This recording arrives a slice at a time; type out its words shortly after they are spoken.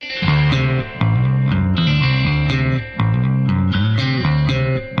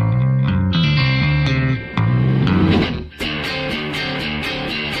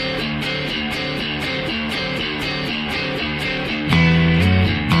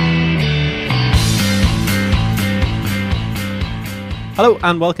Hello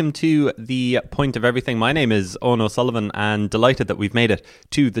and welcome to The Point of Everything. My name is Eoghan O'Sullivan and delighted that we've made it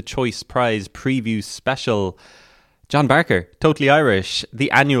to the Choice Prize preview special. John Barker, Totally Irish,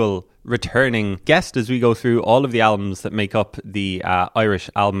 the annual returning guest as we go through all of the albums that make up the Irish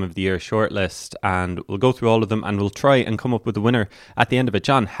Album of the Year shortlist, and we'll go through all of them and we'll try and come up with a winner at the end of it.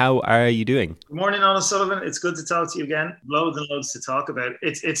 John, how are you doing? Good morning, Eoghan O'Sullivan. It's good to talk to you again. Loads and loads to talk about.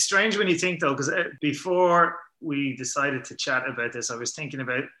 It's strange when you think though, because before we decided to chat about this, I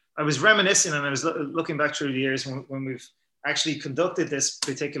was reminiscing and I was looking back through the years when we've actually conducted this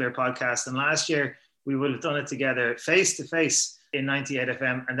particular podcast. And last year we would have done it together face to face in 98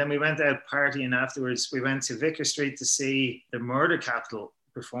 FM. And then we went out partying afterwards. We went to Vicar Street to see the Murder Capital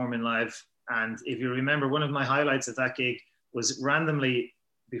performing live. And if you remember, one of my highlights of that gig was randomly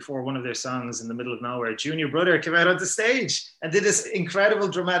before one of their songs in the middle of nowhere, Junior Brother came out on the stage and did this incredible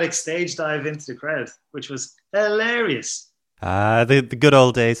dramatic stage dive into the crowd, which was hilarious. The good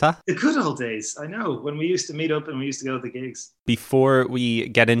old days, huh? The good old days, I know, when we used to meet up and we used to go to the gigs. Before we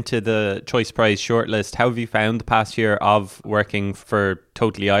get into the Choice Prize shortlist, how have you found the past year of working for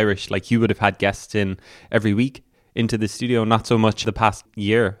Totally Irish? Like, you would have had guests in every week into the studio, not so much the past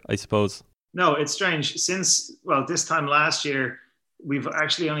year, I suppose. No, it's strange. Since, this time last year, we've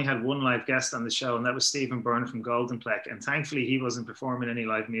actually only had one live guest on the show, and that was Stephen Byrne from Golden Pleck. And thankfully, he wasn't performing any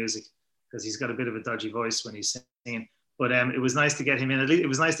live music because he's got a bit of a dodgy voice when he's singing. But it was nice to get him in. It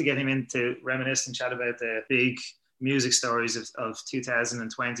was nice to get him in to reminisce and chat about the big music stories of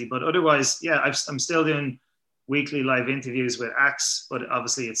 2020. But otherwise, I'm still doing weekly live interviews with acts, but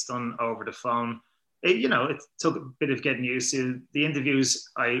obviously it's done over the phone. It took a bit of getting used to. The interviews,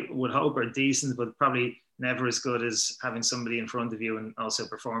 I would hope, are decent, but probably never as good as having somebody in front of you and also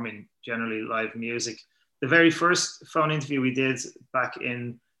performing generally live music. The very first phone interview we did back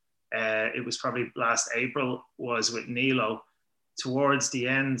in, it was probably last April, was with Nealo. Towards the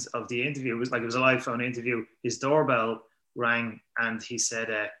end of the interview, it was a live phone interview. His doorbell rang and he said,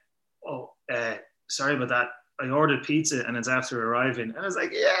 sorry about that. I ordered pizza and it's after arriving. And I was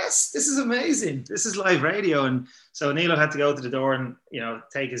like, yes, this is amazing. This is live radio. And so Nealo had to go to the door and,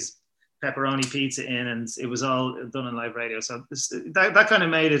 take his pepperoni pizza in, and it was all done on live radio. So that kind of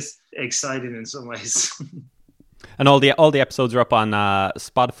made it exciting in some ways. And all the episodes are up on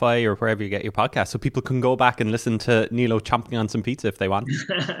Spotify or wherever you get your podcast, so people can go back and listen to Nealo chomping on some pizza if they want.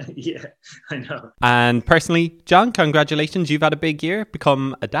 Yeah, I know. And personally, John, congratulations. You've had a big year,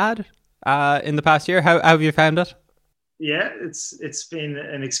 become a dad in the past year. How have you found it? Yeah, it's been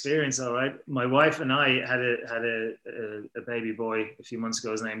an experience, all right. My wife and I had a baby boy a few months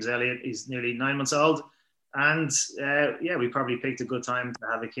ago. His name's Elliot. He's nearly 9 months old. And we probably picked a good time to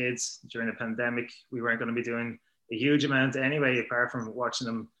have a kid during the pandemic. We weren't going to be doing a huge amount anyway, apart from watching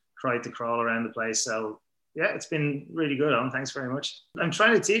them cry to crawl around the place. So yeah, it's been really good. Thanks very much. I'm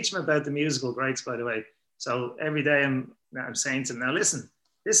trying to teach him about the musical greats, by the way. So every day I'm saying to him, now listen,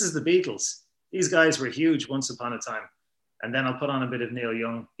 this is the Beatles. These guys were huge once upon a time. And then I'll put on a bit of Neil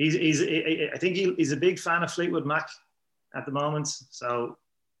Young. I think he's a big fan of Fleetwood Mac at the moment. So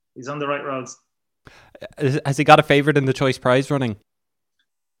he's on the right road. Has he got a favourite in the Choice Prize running?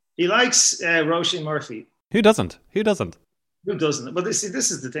 He likes Róisín Murphy. Who doesn't? Who doesn't? But this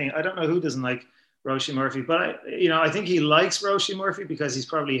is the thing. I don't know who doesn't like Róisín Murphy. But I think he likes Róisín Murphy because he's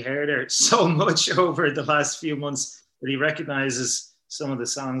probably heard her so much over the last few months that he recognises some of the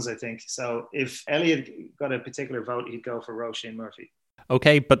songs, I think. So if Elliot got a particular vote, he'd go for Róisín Murphy.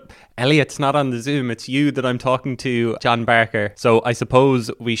 Okay, but Elliot's not on the Zoom. It's you that I'm talking to, John Barker. So I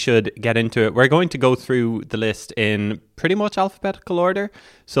suppose we should get into it. We're going to go through the list in pretty much alphabetical order.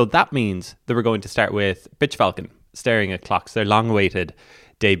 So that means that we're going to start with Bitch Falcon, Staring at Clocks, their long-awaited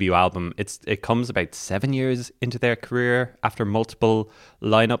debut album. It comes about 7 years into their career after multiple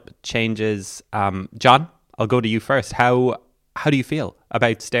lineup changes. John, I'll go to you first. How do you feel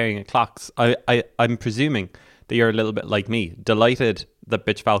about Staring at Clocks? I'm presuming that you're a little bit like me, delighted that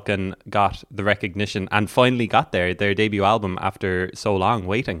Bitch Falcon got the recognition and finally got their debut album after so long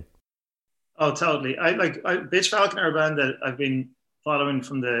waiting. Oh, totally. Bitch Falcon are a band that I've been following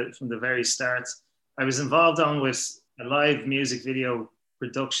from the very start. I was involved with a live music video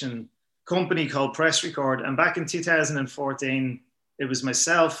production company called Press Record, and back in 2014, it was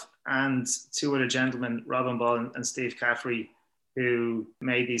myself and two other gentlemen, Robin Ball and Steve Caffrey, who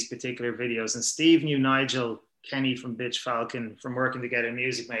made these particular videos. And Steve knew Nigel Kenny from Bitch Falcon from working together in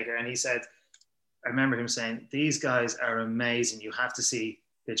Music Maker. And he said, I remember him saying, these guys are amazing. You have to see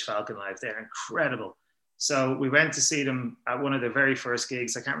Bitch Falcon live. They're incredible. So we went to see them at one of their very first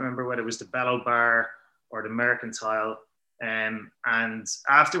gigs. I can't remember whether it was the Bellow Bar or the Mercantile. And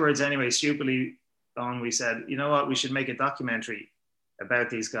afterwards, anyway, stupidly on, we said, you know what, we should make a documentary about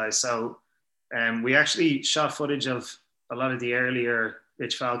these guys. So we actually shot footage of a lot of the earlier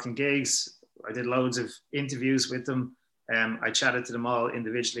Bitch Falcon gigs. I did loads of interviews with them. I chatted to them all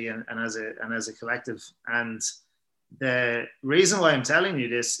individually and as a collective. And the reason why I'm telling you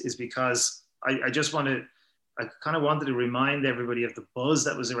this is because I kind of wanted to remind everybody of the buzz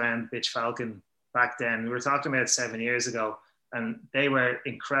that was around Bitch Falcon back then. We were talking about 7 years ago, and they were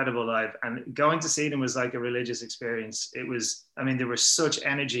incredible live. And going to see them was like a religious experience. It was, I mean, there was such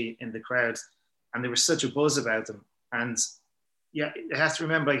energy in the crowd, and there was such a buzz about them. And yeah, you have to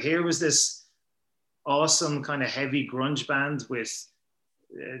remember, like, here was this awesome kind of heavy grunge band with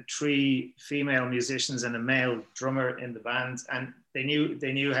 3 female musicians and a male drummer in the band, and they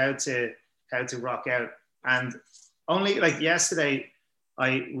knew how to rock out. And only like yesterday,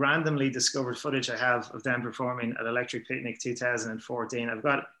 I randomly discovered footage I have of them performing at Electric Picnic 2014. I've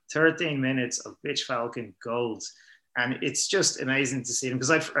got 13 minutes of Bitch Falcon gold, and it's just amazing to see them,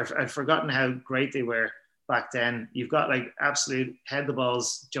 because I'd forgotten how great they were back then. You've got like absolute head the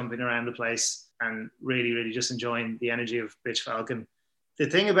balls jumping around the place and really, really just enjoying the energy of Bitch Falcon. The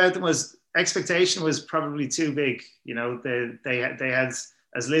thing about them was expectation was probably too big. You know, they had,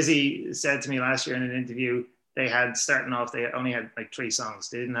 as Lizzie said to me last year in an interview, they only had like 3 songs.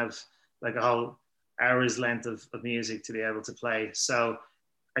 They didn't have like a whole hour's length of music to be able to play. So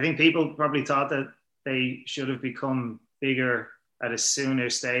I think people probably thought that they should have become bigger at a sooner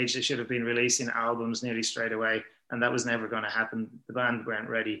stage. They should have been releasing albums nearly straight away, and that was never going to happen. The band weren't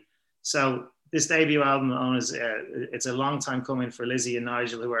ready. So this debut album it's a long time coming for Lizzie and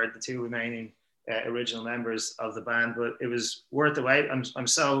Nigel, who are the 2 remaining original members of the band, but it was worth the wait. I'm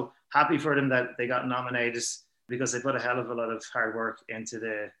so happy for them that they got nominated, because they put a hell of a lot of hard work into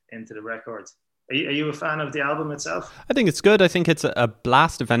the record. Are you a fan of the album itself? I think it's good. I think it's a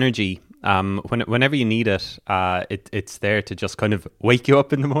blast of energy. Whenever you need it, it's there to just kind of wake you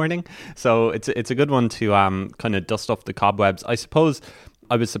up in the morning. So it's a good one to kind of dust off the cobwebs. I suppose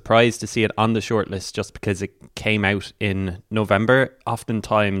I was surprised to see it on the shortlist just because it came out in November.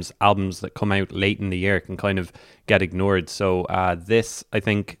 Oftentimes, albums that come out late in the year can kind of get ignored. So this, I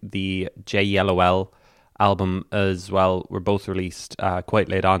think, the JyellowL album as well, were both released quite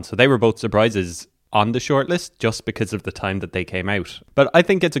late on. So they were both surprises on the shortlist just because of the time that they came out. But I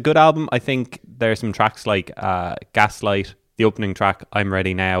think it's a good album. I think there are some tracks like Gaslight, the opening track, I'm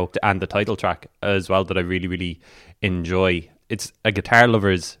Ready Now, and the title track as well that I really, really enjoy. It's a guitar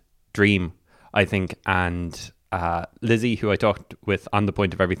lover's dream, I think. And Lizzie, who I talked with on The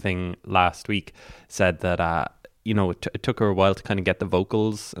Point of Everything last week, said that it took her a while to kind of get the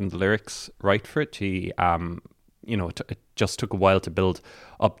vocals and the lyrics right for it. She, it just took a while to build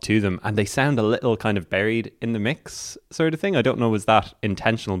up to them, and they sound a little kind of buried in the mix, sort of thing. I don't know, was that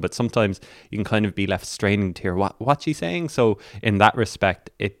intentional? But sometimes you can kind of be left straining to hear what she's saying. So in that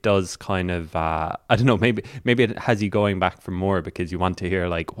respect, it does kind of, I don't know, maybe it has you going back for more because you want to hear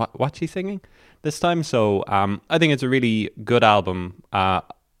like what she's singing this time. So I think it's a really good album.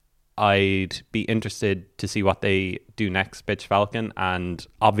 I'd be interested to see what they do next, Bitch Falcon, and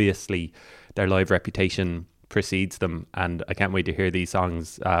obviously their live reputation precedes them, and I can't wait to hear these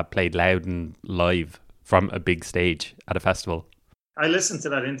songs played loud and live from a big stage at a festival. I listened to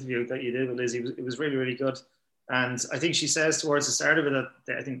that interview that you did with Lizzie. It was really, really good. And I think she says towards the start of it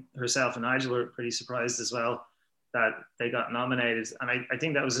that I think herself and Nigel were pretty surprised as well that they got nominated. And I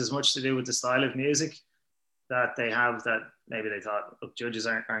think that was as much to do with the style of music that they have, that maybe they thought, look, judges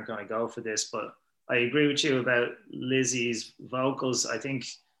aren't going to go for this. But I agree with you about Lizzie's vocals. I think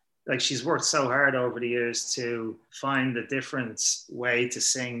like she's worked so hard over the years to find a different way to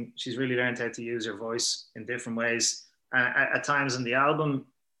sing. She's really learned how to use her voice in different ways. And at times in the album,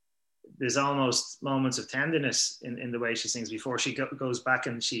 there's almost moments of tenderness in the way she sings before she goes back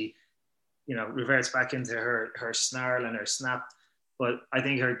and she, reverts back into her snarl and her snap. But I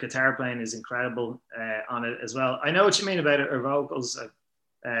think her guitar playing is incredible on it as well. I know what you mean about her vocals.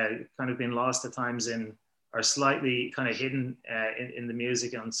 Kind of been lost at times are slightly kind of hidden in the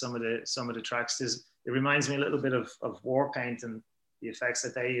music on some of the tracks. It reminds me a little bit of Warpaint and the effects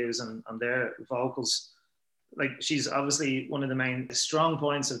that they use on their vocals. Like, she's obviously one of the main strong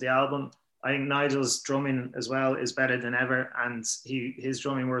points of the album. I think Nigel's drumming as well is better than ever, and his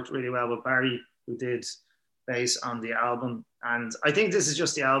drumming worked really well with Barry, who did bass on the album. And I think this is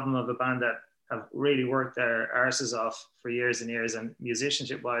just the album of a band that have really worked their arses off for years and years, and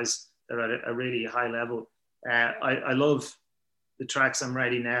musicianship wise, they're at a really high level. I love the tracks I'm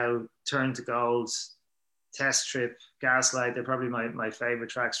Ready Now, Turn to Gold, Test Trip, Gaslight. They're probably my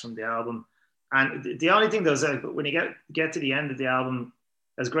favorite tracks from the album. And the only thing though is that when you get to the end of the album,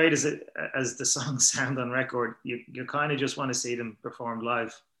 as great as the songs sound on record, you kind of just want to see them performed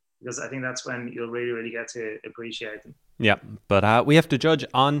live, because I think that's when you'll really, really get to appreciate them. Yeah, but we have to judge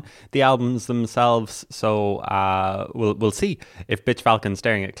on the albums themselves, so we'll see if Bitch Falcon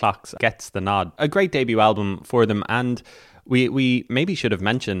Staring at Clocks gets the nod. A great debut album for them, and we maybe should have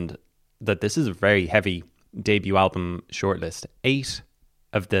mentioned that this is a very heavy debut album shortlist. 8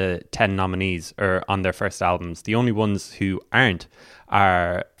 of the 10 nominees are on their first albums. The only ones who aren't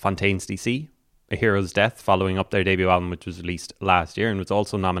are Fontaines DC, A Hero's Death, following up their debut album, which was released last year and was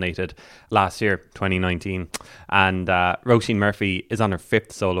also nominated last year, 2019. And Róisín Murphy is on her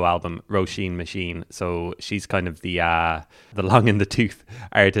 5th solo album, Róisín Machine. So she's kind of the long in the tooth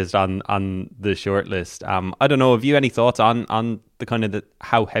artist on the shortlist. I don't know, have you any thoughts on the kind of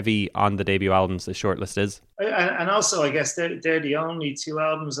how heavy on the debut albums the shortlist is? And also, I guess they're the only 2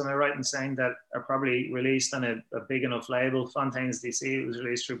 albums, am I right in saying, that are probably released on a big enough label. Fontaines DC was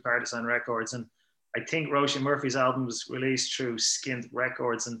released through Partisan Records, and I think Róisín Murphy's album was released through Skint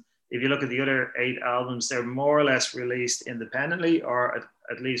Records. And if you look at the other 8 albums, they're more or less released independently, or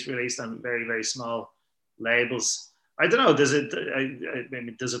at least released on very, very small labels. I don't know, does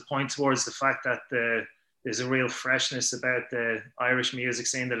it point towards the fact that there's a real freshness about the Irish music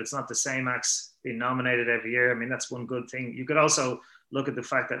scene, that it's not the same acts being nominated every year? I mean, that's one good thing. You could also look at the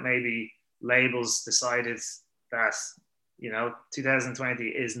fact that maybe labels decided that, 2020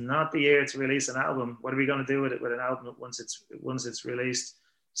 is not the year to release an album. What are we going to do with it, with an album once it's released?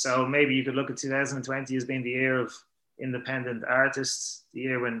 So maybe you could look at 2020 as being the year of independent artists, the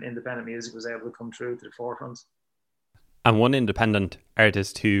year when independent music was able to come through to the forefront. And one independent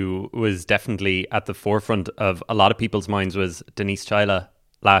artist who was definitely at the forefront of a lot of people's minds was Denise Chaila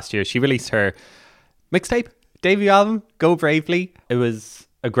last year. She released her mixtape debut album, Go Bravely. It was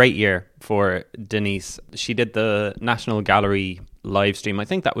a great year for Denise. She did the National Gallery live stream. I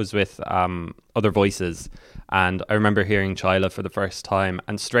think that was with Other Voices. And I remember hearing Chaila for the first time,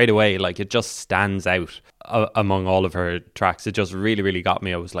 and straight away, like, it just stands out among all of her tracks. It just really, really got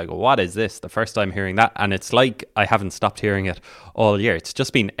me. I was like, what is this? The first time hearing that. And it's like I haven't stopped hearing it all year. It's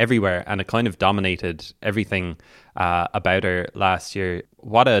just been everywhere, and it kind of dominated everything about her last year.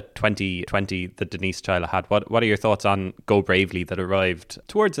 What a 2020 that Denise Chaila had. What are your thoughts on Go Bravely that arrived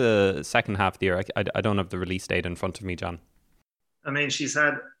towards the second half of the year? I don't have the release date in front of me, John. I mean, she's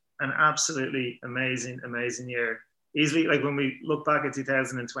had an absolutely amazing year. Easily, like, when we look back at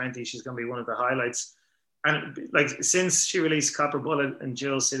 2020, she's going to be one of the highlights. And like, since she released Copper Bullet and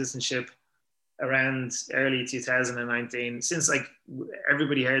Dual Citizenship around early 2019, since like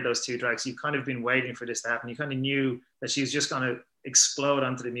everybody heard those 2 tracks, you've kind of been waiting for this to happen. You kind of knew that she was just going to explode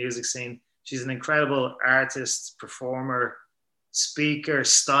onto the music scene. She's an incredible artist, performer, speaker,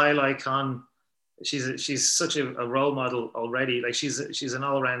 style icon. She's such a role model already. Like, she's an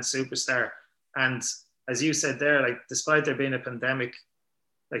all-around superstar. And as you said there, like, despite there being a pandemic,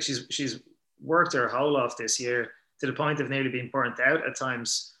 like, she's worked her whole off this year, to the point of nearly being burnt out at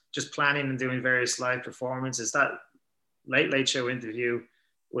times, just planning and doing various live performances. That Late Show interview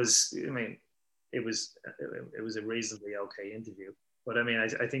was, I mean, it was a reasonably okay interview. But I mean,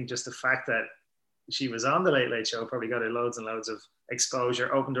 I think just the fact that she was on the Late Show probably got her loads and loads of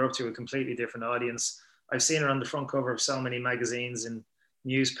exposure, opened her up to a completely different audience. I've seen her on the front cover of so many magazines and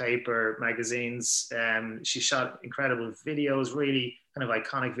newspaper magazines. She shot incredible videos, really kind of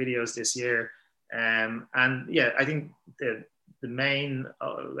iconic videos this year. And yeah, I think the main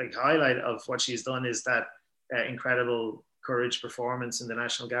highlight of what she's done is that incredible Courage performance in the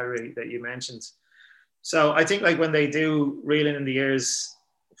National Gallery that you mentioned. So I think, like, when they do reeling in the years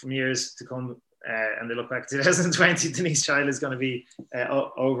from years to come, and they look back to 2020, Denise Chaila is going to be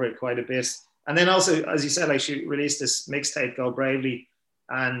over it quite a bit. And then also, as you said, like, she released this mixtape, Go Bravely,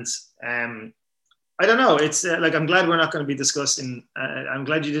 and I don't know, it's like, I'm glad we're not going to be discussing, I'm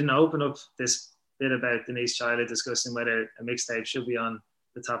glad you didn't open up this bit about Denise Chaila discussing whether a mixtape should be on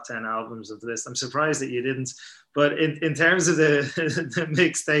the top 10 albums of the list. I'm surprised that you didn't. But in terms of the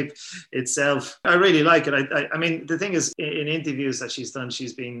mixtape itself, I really like it. I mean, the thing is, in interviews that she's done,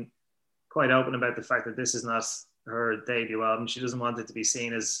 she's been quite open about the fact that this is not her debut album. She doesn't want it to be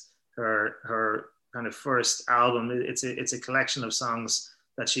seen as her kind of first album. It's a collection of songs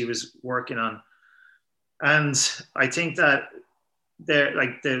that she was working on. And I think that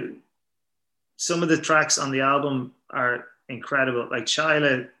some of the tracks on the album are incredible. Like,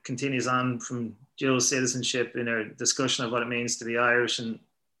 Chaila continues on from dual citizenship in her discussion of what it means to be Irish and,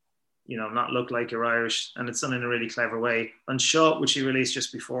 not look like you're Irish. And it's done in a really clever way. Unshot, which she released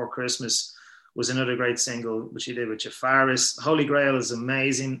just before Christmas, was another great single, which she did with Jafaris. Holy Grail is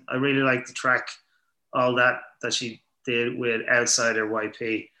amazing. I really like the track, All That she did with Outsider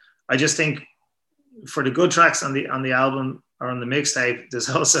YP. I just think for the good tracks on the album or on the mixtape, there's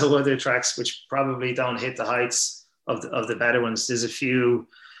also other tracks which probably don't hit the heights of the better ones. There's a few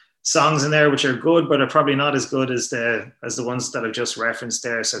songs in there which are good, but are probably not as good as the ones that I've just referenced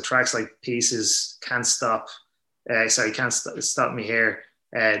there. So tracks like Pieces, Can't Stop Me Here,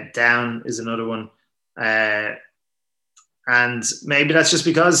 Down is another one. And maybe that's just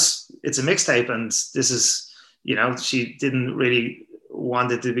because it's a mixtape and this is, she didn't really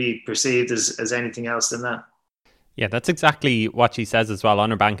want it to be perceived as anything else than that. Yeah, that's exactly what she says as well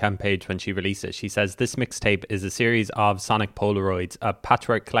on her Bandcamp page when she released it. She says, "This mixtape is a series of sonic Polaroids, a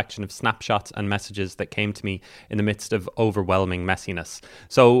patchwork collection of snapshots and messages that came to me in the midst of overwhelming messiness."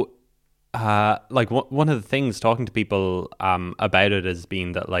 So, one of the things talking to people about it has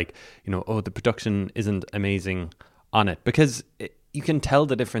been that, the production isn't amazing on it, because you can tell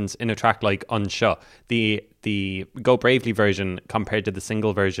the difference in a track like Unsure, the Go Bravely version compared to the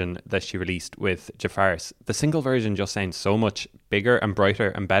single version that she released with Jafaris. The single version just sounds so much bigger and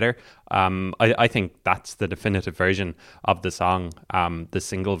brighter and better. I think that's the definitive version of the song, the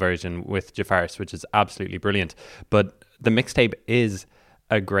single version with Jafaris, which is absolutely brilliant. But the mixtape is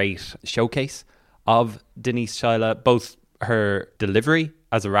a great showcase of Denise Chaila, both her delivery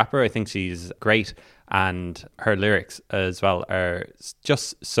as a rapper, I think she's great, and her lyrics as well are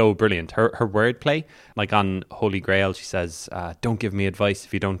just so brilliant. Her wordplay, like on Holy Grail, she says, "Don't give me advice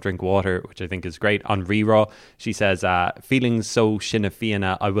if you don't drink water," which I think is great. On Re-Raw, she says, "Feeling so Sinn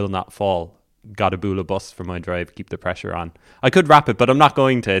Féin, I will not fall. Got a bula bus for my drive, keep the pressure on." I could rap it, but I'm not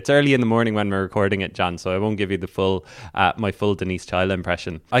going to. It's early in the morning when we're recording it, John, so I won't give you the full my full Denise Chaila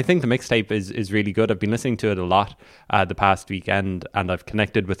impression. I think the mixtape is really good. I've been listening to it a lot the past weekend, and I've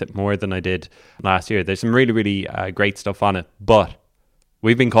connected with it more than I did last year. There's some really, really great stuff on it, but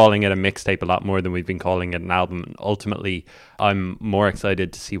we've been calling it a mixtape a lot more than we've been calling it an album. And ultimately, I'm more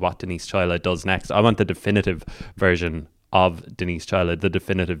excited to see what Denise Chaila does next. I want the definitive version of Denise Chaila, the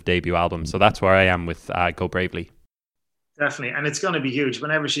definitive debut album. So that's where I am with Go Bravely. Definitely. And it's going to be huge.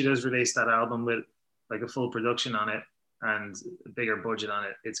 Whenever she does release that album with like a full production on it and a bigger budget on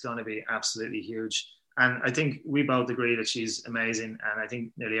it, it's going to be absolutely huge. And I think we both agree that she's amazing. And I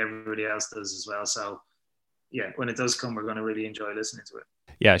think nearly everybody else does as well. So yeah, when it does come, we're going to really enjoy listening to it.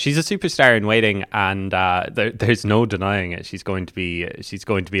 Yeah, she's a superstar in waiting, and there's no denying it. She's going to be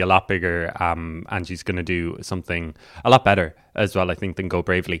a lot bigger, and she's going to do something a lot better as well, I think, than Go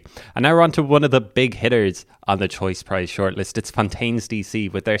Bravely. And now we're on to one of the big hitters on the Choice Prize shortlist. It's Fontaines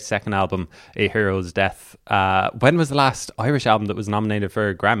DC with their second album, A Hero's Death. When was the last Irish album that was nominated for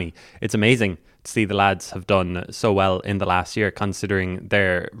a Grammy? It's amazing to see the lads have done so well in the last year, considering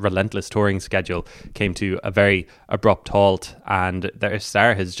their relentless touring schedule came to a very abrupt halt, and their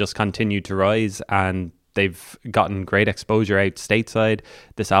star has just continued to rise, and they've gotten great exposure out stateside.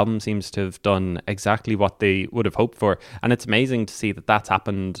 This album seems to have done exactly what they would have hoped for, and it's amazing to see that that's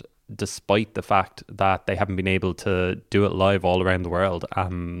happened despite the fact that they haven't been able to do it live all around the world.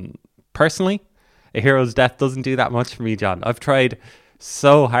 Personally, A Hero's Death doesn't do that much for me, John. I've tried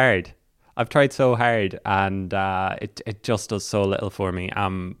so hard, and it just does so little for me.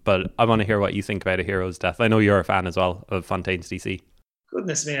 But I want to hear what you think about A Hero's Death. I know you're a fan as well of Fontaines DC.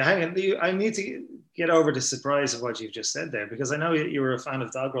 Goodness me, hang on. I need to get over the surprise of what you've just said there, because I know you were a fan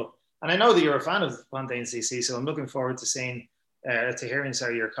of Dogrel, and I know that you're a fan of Fontaines DC. So I'm looking forward to hearing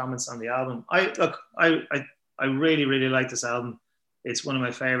your comments on the album. I really, really like this album. It's one of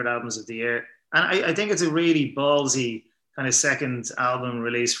my favorite albums of the year, and I think it's a really ballsy kind of second album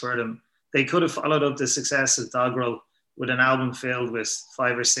release for them. They could have followed up the success of Dogrel with an album filled with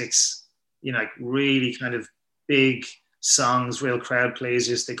 5 or 6, really kind of big songs, real crowd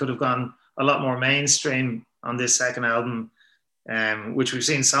pleasers. They could have gone a lot more mainstream on this second album, which we've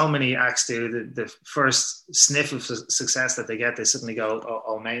seen so many acts do. The first sniff of success that they get, they suddenly go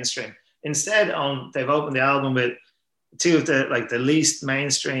all mainstream. Instead, they've opened the album with 2 of the least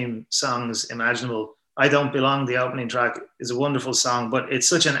mainstream songs imaginable. I Don't Belong, the opening track, is a wonderful song, but it's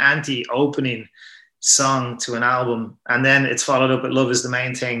such an anti-opening song to an album. And then it's followed up with Love Is the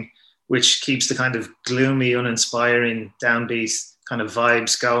Main Thing, which keeps the kind of gloomy, uninspiring, downbeat kind of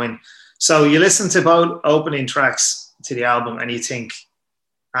vibes going. So you listen to both opening tracks to the album and you think,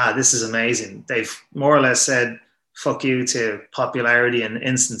 this is amazing. They've more or less said, fuck you to popularity and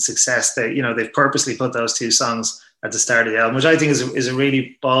instant success. They've purposely put those 2 songs at the start of the album, which I think is a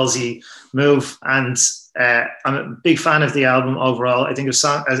really ballsy move. And I'm a big fan of the album overall. I think as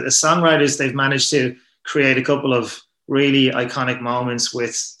songwriters, they've managed to create a couple of really iconic moments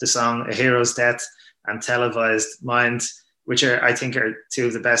with the song A Hero's Death and Televised Mind, which I think are 2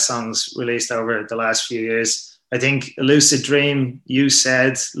 of the best songs released over the last few years. I think A Lucid Dream, You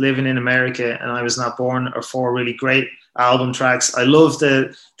Said, Living in America, and I Was Not Born are 4 really great album tracks. I love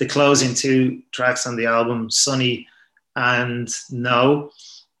the closing 2 tracks on the album, Sunny and No.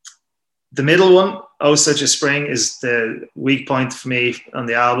 The middle one, Oh Such a Spring, is the weak point for me on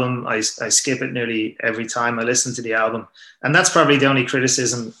the album. I skip it nearly every time I listen to the album. And that's probably the only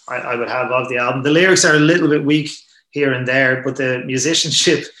criticism I would have of the album. The lyrics are a little bit weak here and there, but the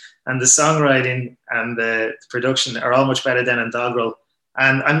musicianship and the songwriting and the production are all much better than in Doggerel.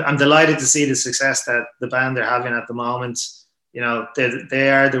 And I'm delighted to see the success that the band are having at the moment. You know, they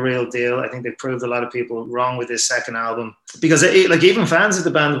are the real deal. I think they proved a lot of people wrong with this second album, because even fans of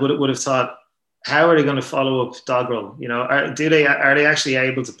the band would have thought, how are they going to follow up Doggerel? You know, are they actually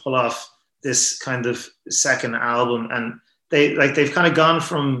able to pull off this kind of second album? And they've kind of gone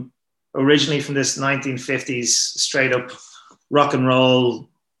from originally from this 1950s straight up rock and roll,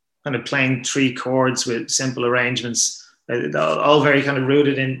 kind of playing 3 chords with simple arrangements, all very kind of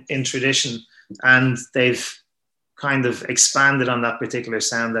rooted in tradition, and they've kind of expanded on that particular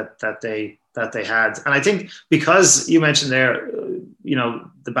sound that they had. And I think because you mentioned there, you know,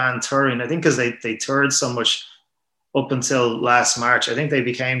 the band touring, I think because they toured so much up until last March, I think they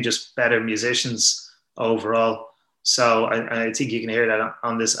became just better musicians overall. So I think you can hear that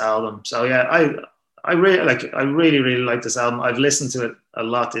on this album. So yeah, I really like this album. I've listened to it a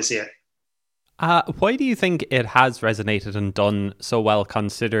lot this year. Why do you think it has resonated and done so well,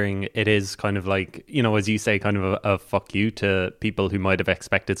 considering it is kind of like, you know, as you say, kind of a fuck you to people who might have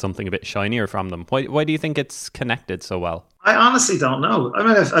expected something a bit shinier from them? Why do you think it's connected so well? I honestly don't know. I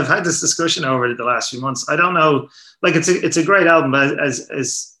mean, I've had this discussion over the last few months. I don't know. Like, it's a great album, but as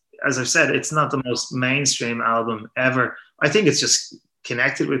I've said, it's not the most mainstream album ever. I think it's just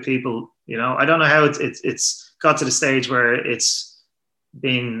connected with people. You know, I don't know how it's got to the stage where it's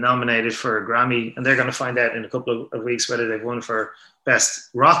being nominated for a Grammy, and they're going to find out in a couple of weeks whether they've won for best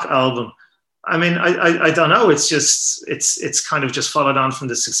rock album. I mean, I don't know. It's just it's kind of just followed on from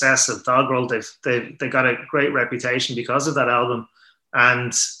the success of Doggerel. They got a great reputation because of that album,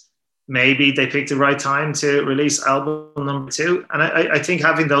 and maybe they picked the right time to release album number 2. And I think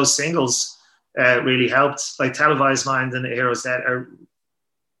having those singles really helped. Like Televised Mind and The Hero's Dead are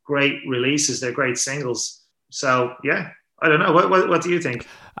great releases. They're great singles. So yeah, I don't know. What do you think?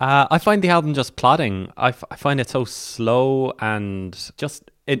 I find the album just plodding. I find it so slow and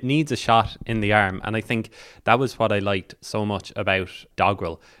just, it needs a shot in the arm. And I think that was what I liked so much about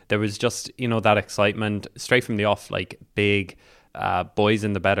Doggerel. There was just, you know, that excitement straight from the off, like big Boys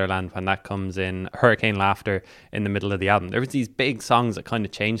in the Better Land when that comes in, Hurricane Laughter in the middle of the album. There was these big songs that kind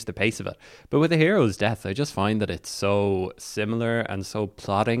of changed the pace of it. But with A Hero's Death, I just find that it's so similar and so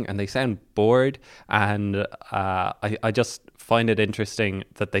plodding, and they sound bored. And I just find it interesting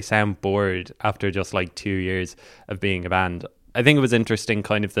that they sound bored after just like 2 years of being a band. I think it was interesting,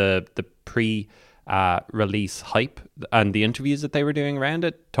 kind of the release hype and the interviews that they were doing around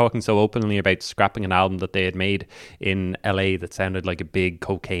it, talking so openly about scrapping an album that they had made in LA that sounded like a big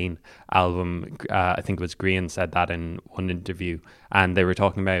cocaine album. I think it was Green said that in one interview, and they were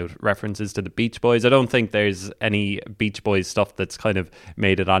talking about references to the Beach Boys. I don't think there's any Beach Boys stuff that's kind of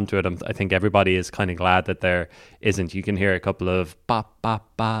made it onto it. I think everybody is kind of glad that there isn't. You can hear a couple of bop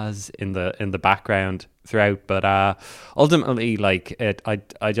bop bas in the background throughout, but ultimately, like,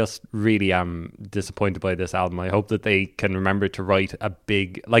 I just really am disappointed by this album. I hope that they can remember to write a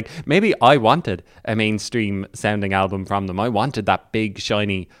big, like, maybe I wanted a mainstream sounding album from them. I wanted that big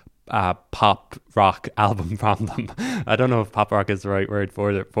shiny pop rock album from them. I don't know if pop rock is the right word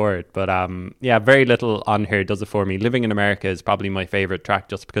for it, but yeah, very little on here does it for me. Living in America is probably my favorite track,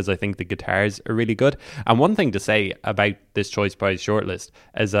 just because I think the guitars are really good. And one thing to say about this Choice Prize shortlist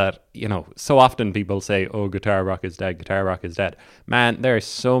is that, you know, so often people say, oh, guitar rock is dead. Man, there are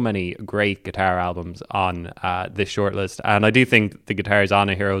so many great guitar albums on this shortlist, and I do think the guitars on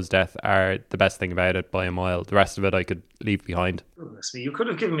A Hero's Death are the best thing about it by a mile. The rest of it I could leave behind. Goodness me, you could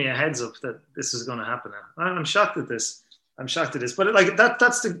have given me a heads up that this is going to happen now. I'm shocked at this. But like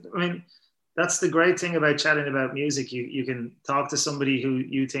that's the great thing about chatting about music. You can talk to somebody who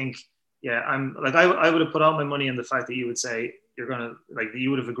you think, yeah, I'm like, I would have put all my money on the fact that you would say you're gonna, like, you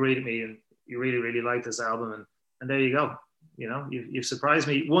would have agreed with me and you really, really like this album, and there you go. You know, you've surprised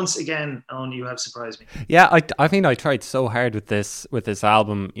me once again, Owen. You have surprised me. Yeah, I think I tried so hard with this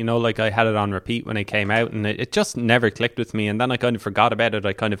album. You know, like, I had it on repeat when it came out, and it just never clicked with me. And then I kind of forgot about it.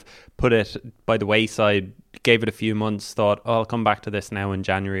 I kind of put it by the wayside gave it a few months, thought, oh, I'll come back to this now in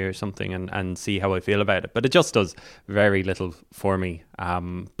January or something and see how I feel about it. But it just does very little for me.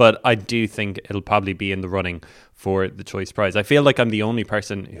 But I do think it'll probably be in the running for the Choice Prize. I feel like I'm the only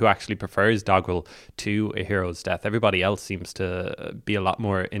person who actually prefers Doggerel to A Hero's Death. Everybody else seems to be a lot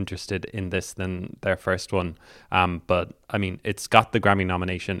more interested in this than their first one. But I mean, it's got the Grammy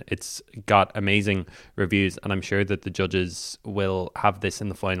nomination. It's got amazing reviews, and I'm sure that the judges will have this in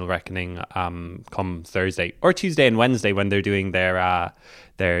the final reckoning come Thursday or Tuesday and Wednesday when they're doing their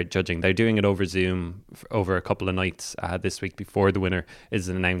judging. They're doing it over Zoom over a couple of nights this week before the winner is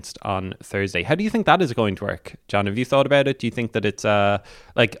announced on Thursday. How do you think that is going to work, John? Have you thought about it? Do you think that it's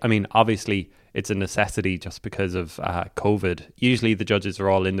obviously it's a necessity just because of COVID. Usually the judges are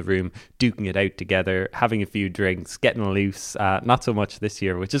all in the room duking it out together, having a few drinks, getting loose. Not so much this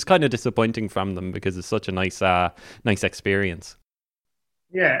year, which is kind of disappointing from them because it's such a nice experience.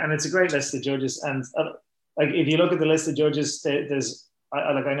 Yeah, and it's a great list of judges. And if you look at the list of judges, there's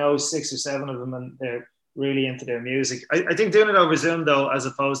I know 6 or 7 of them, and they're really into their music. I think doing it over Zoom though, as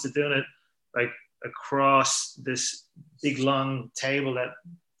opposed to doing it like across this big long table that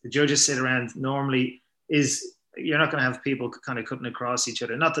the judges sit around normally, is you're not going to have people kind of cutting across each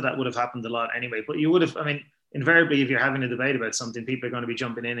other. Not that would have happened a lot anyway, but you would have. I mean, invariably, if you're having a debate about something, people are going to be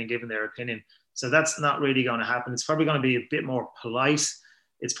jumping in and giving their opinion. So that's not really going to happen. It's probably going to be a bit more polite.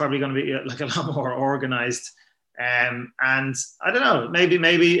 It's probably going to be like a lot more organized. And I don't know,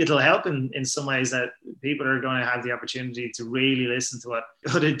 maybe it'll help in some ways that people are going to have the opportunity to really listen to what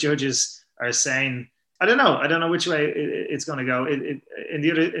other judges are saying. I don't know which way it's going to go. In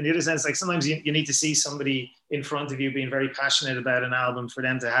the other sense, like sometimes you need to see somebody in front of you being very passionate about an album for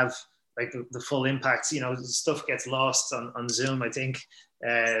them to have like the full impact. You know, stuff gets lost on Zoom. I think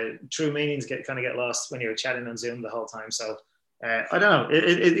true meanings get lost when you're chatting on Zoom the whole time. So I don't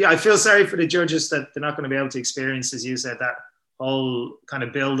know. I feel sorry for the judges that they're not going to be able to experience, as you said, that whole kind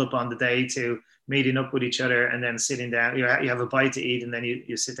of build up on the day to meeting up with each other and then sitting down. You have a bite to eat and then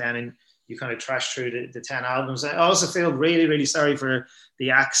you sit down and you kind of trash through the 10 albums. I also feel really, really sorry for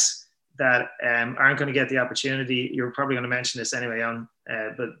the acts that aren't going to get the opportunity. You're probably going to mention this anyway,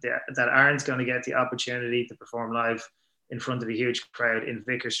 but that aren't going to get the opportunity to perform live in front of a huge crowd in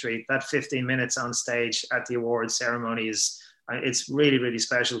Vicar Street. That 15 minutes on stage at the awards ceremony it's really, really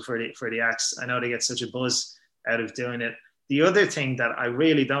special for the acts. I know they get such a buzz out of doing it. The other thing that I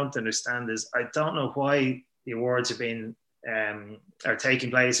really don't understand is I don't know why the awards are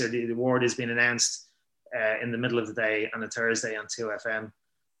taking place, or the award is being announced in the middle of the day on a Thursday on 2FM.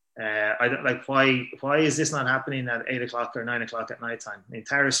 I don't like why is this not happening at 8 o'clock or 9 o'clock at night time? I mean,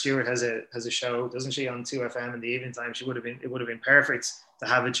 Tara Stewart has a show, doesn't she, on 2FM in the evening time? It would have been perfect to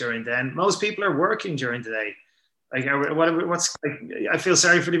have it during then. Most people are working during the day. Like, I feel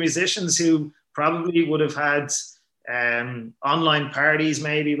sorry for the musicians who probably would have had online parties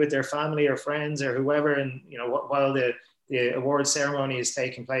maybe with their family or friends or whoever, and while the award ceremony is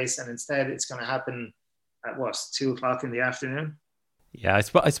taking place, and instead it's going to happen at 2 o'clock in the afternoon. Yeah, I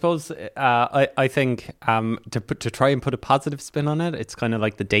suppose I think to try and put a positive spin on it, it's kind of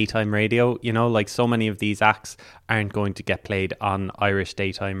like the daytime radio, like so many of these acts aren't going to get played on Irish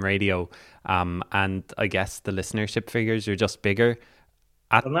daytime radio, and I guess the listenership figures are just bigger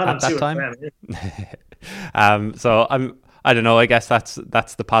at that time. So I don't know. I guess that's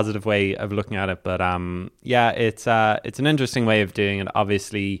the positive way of looking at it. But yeah, it's an interesting way of doing it.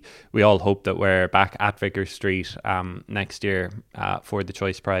 Obviously, we all hope that we're back at Vicar Street next year for the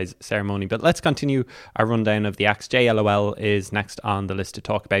Choice Prize ceremony. But let's continue our rundown of the acts. JyellowL is next on the list to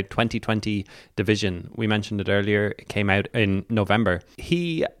talk about. 2020 DIvision. We mentioned it earlier. It came out in November.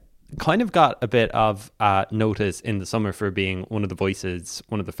 He kind of got a bit of notice in the summer for being one of the voices,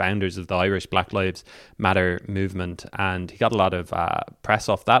 one of the founders of the Irish Black Lives Matter movement, and he got a lot of press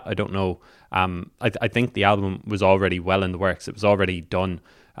off that. I don't know. I think the album was already well in the works. It was already done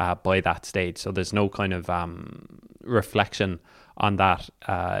by that stage, so there's no kind of reflection on that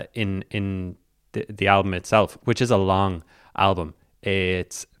in the album itself, which is a long album.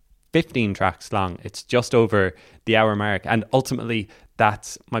 It's 15 tracks long. It's just over the hour mark, and ultimately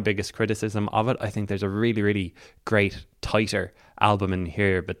that's my biggest criticism of it. I think there's a really, really great, tighter album in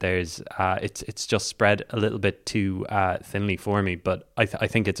here, but there's it's just spread a little bit too thinly for me. But I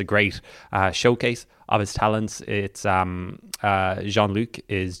think it's a great showcase of his talents. It's Jean-Luc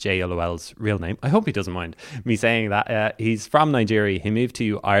is JyellowL's real name. I hope he doesn't mind me saying that. He's from Nigeria. He moved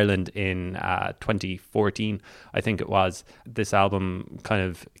to Ireland in 2014, I think it was. This album kind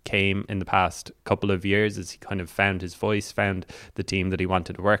of came in the past couple of years as he kind of found his voice, found the team that he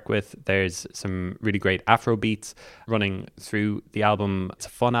wanted to work with. There's some really great Afro beats running through the album. It's a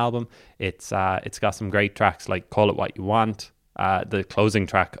fun album. It's got some great tracks like Call It What You Want, the closing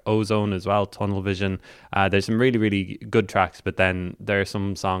track Ozone as well, Tunnel Vision. There's some really, really good tracks, but then there are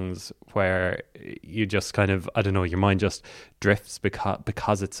some songs where you just kind of, I don't know, your mind just drifts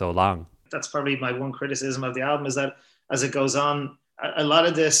because it's so long. That's probably my one criticism of the album, is that as it goes on, a lot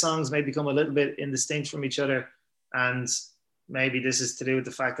of the songs may become a little bit indistinct from each other, and maybe this is to do with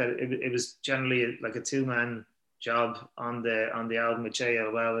the fact that it was generally like a two-man job on the album with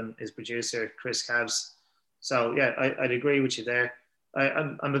JyellowL and his producer Chris Cabs. So yeah, I'd agree with you there.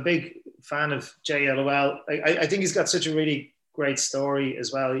 I'm a big fan of JyellowL. I think he's got such a really great story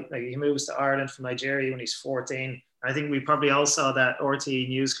as well. Like, he moves to Ireland from Nigeria when he's 14. I think we probably all saw that RTE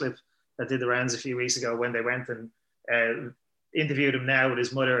news clip that did the rounds a few weeks ago when they went and interviewed him now with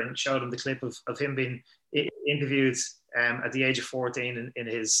his mother and showed him the clip of him being interviewed at the age of 14 in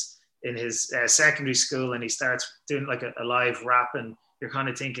his secondary school, and he starts doing like a live rap, and you're kind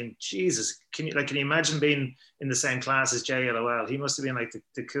of thinking, Jesus, can you imagine being in the same class as JyellowL? He must have been like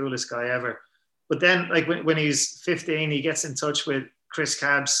the coolest guy ever. But then, like, when he's 15, he gets in touch with Chris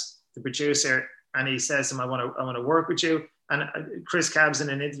Cabs, the producer, and he says to him, I want to work with you. And Chris Cabs, in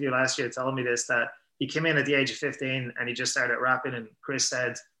an interview last year, told me this, that he came in at the age of 15 and he just started rapping, and Chris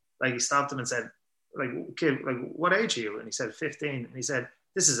said, like, he stopped him and said, like, kid, like, what age are you? And he said 15. And he said,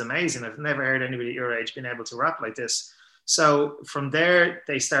 this is amazing. I've never heard anybody at your age being able to rap like this. So from there,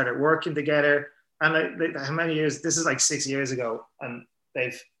 they started working together. And how many years? This is like 6 years ago, and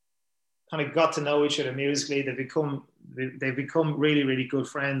they've kind of got to know each other musically. They've become really, really good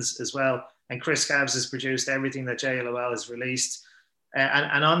friends as well. And Chris Cabs has produced everything that JyellowL has released.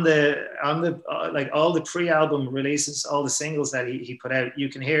 And on the like all the pre-album releases, all the singles that he put out, you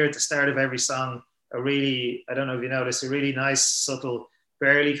can hear at the start of every song a really, I don't know if you noticed, a really nice, subtle,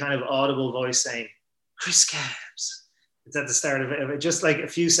 barely kind of audible voice saying, Chris Cabs. It's at the start of it, just like a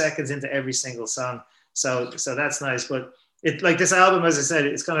few seconds into every single song. So that's nice. But it, like, this album, as I said,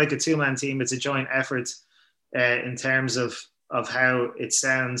 it's kind of like a two-man team. It's a joint effort in terms of how it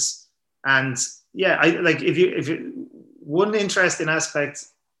sounds. And yeah, I like, if you one interesting aspect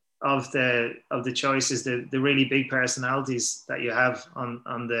of the choice is the really big personalities that you have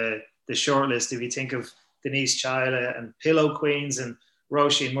on the shortlist. If you think of Denise Chaila and Pillow Queens and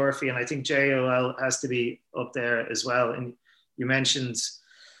Róisín Murphy, and I think JyellowL has to be up there as well. And you mentioned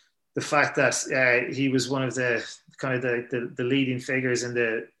the fact that he was one of the kind of the leading figures in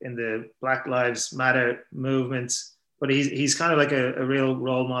the Black Lives Matter movement, but he's kind of like a real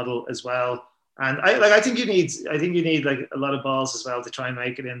role model as well. And I think you need like a lot of balls as well to try and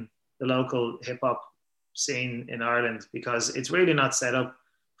make it in the local hip hop scene in Ireland, because it's really not set up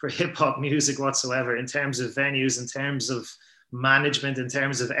for hip hop music whatsoever in terms of venues, in terms of management, in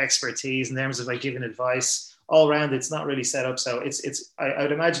terms of expertise, in terms of like giving advice all around. It's not really set up. So I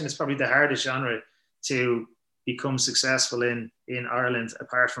would imagine it's probably the hardest genre to become successful in Ireland,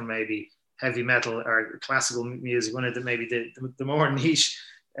 apart from maybe heavy metal or classical music, one of the more niche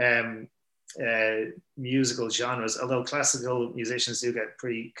musical genres, although classical musicians do get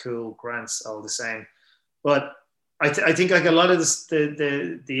pretty cool grants all the same. But I think like a lot of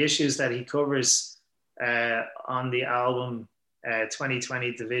the issues that he covers on the album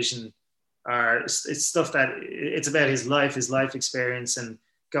 2020 DIvision it's stuff that it's about his life experience, and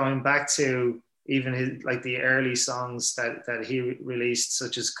going back to even his, like, the early songs that he released,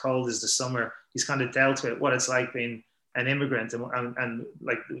 such as Cold as the Summer. He's kind of dealt with what it's like being an immigrant and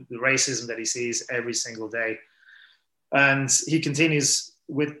like the racism that he sees every single day. And he continues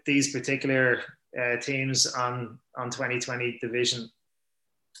with these particular themes on 2020 DIvision,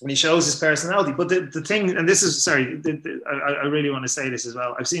 and he shows his personality. But the thing, and this is, sorry, I really want to say this as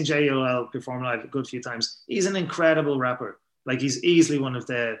well. I've seen JyellowL perform live a good few times. He's an incredible rapper. Like, he's easily one of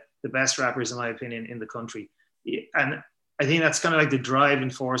the best rappers, in my opinion, in the country. And I think that's kind of like the driving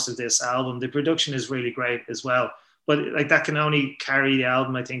force of this album. The production is really great as well, but like that can only carry the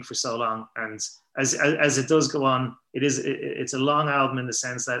album, I think, for so long. And as it does go on, it's a long album in the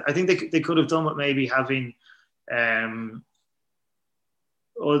sense that I think they could have done with maybe having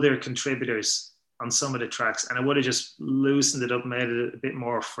other contributors on some of the tracks, and I would have just loosened it up, made it a bit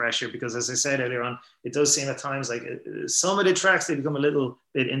more fresher, because as I said earlier on, it does seem at times like some of the tracks, they become a little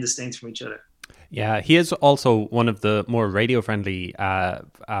bit indistinct from each other. Yeah, he is also one of the more radio-friendly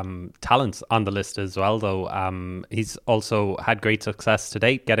talents on the list as well, though. He's also had great success to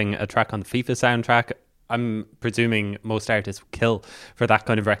date, getting a track on the FIFA soundtrack. I'm presuming most artists would kill for that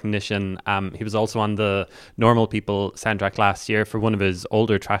kind of recognition. He was also on the Normal People soundtrack last year for one of his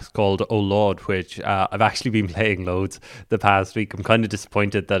older tracks called Oh Lord, which I've actually been playing loads the past week. I'm kind of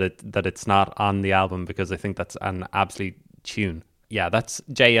disappointed that it's not on the album, because I think that's an absolutely tune. Yeah, that's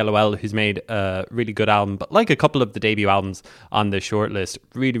JyellowL, who's made a really good album, but like a couple of the debut albums on the shortlist,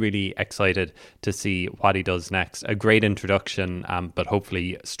 really, really excited to see what he does next. A great introduction, but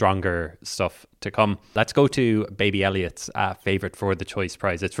hopefully stronger stuff to come. Let's go to Baby Elliot's favourite for the Choice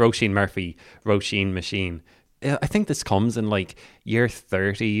Prize. It's Róisín Murphy, Róisín Machine. I think this comes in like year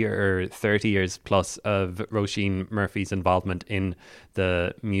 30 or 30 years plus of Róisín Murphy's involvement in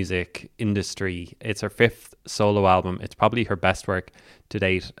the music industry. It's her 5th solo album. It's probably her best work to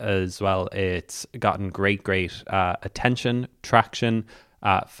date as well. It's gotten great attention, traction,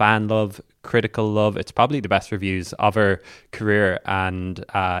 fan love, critical love. It's probably the best reviews of her career, and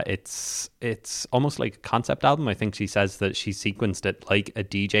it's almost like a concept album. I think she says that she sequenced it like a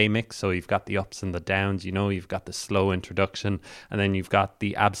DJ mix, so you've got the ups and the downs, you've got the slow introduction, and then you've got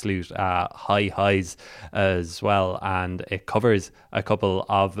the absolute high highs as well, and it covers a couple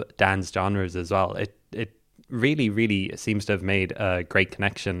of dance genres as well. It really seems to have made a great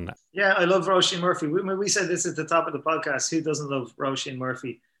connection. Yeah, I love Róisín Murphy. We said this at the top of the podcast, who doesn't love Róisín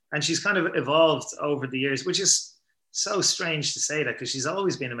Murphy? And she's kind of evolved over the years, which is so strange to say that, because she's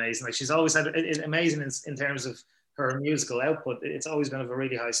always been amazing. Like, she's always had amazing in terms of her musical output. It's always been of a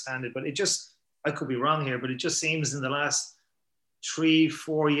really high standard, but I could be wrong here, but it just seems in the last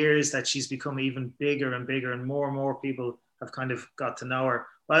 3-4 years that she's become even bigger and bigger, and more people have kind of got to know her.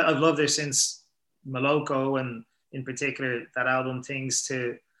 I've loved her since Maloko, and in particular that album Things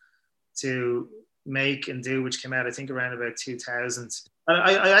to Make and Do, which came out I think around about 2000.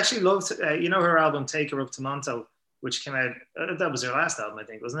 I actually loved her album Take Her Up to Monto, which came out that was her last album, I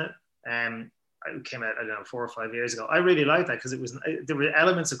think, wasn't it? It came out, I don't know, 4 or 5 yees ago. I really liked that because there were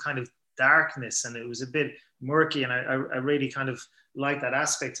elements of kind of darkness, and it was a bit murky, and I really kind of liked that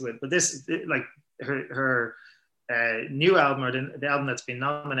aspect to it. But this, like her new album, or the album that's been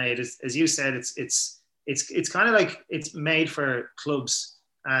nominated, as you said, it's kind of like it's made for clubs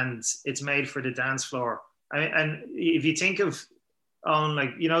and it's made for the dance floor. And if you think of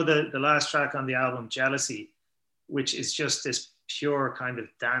the last track on the album, Jealousy, which is just this pure kind of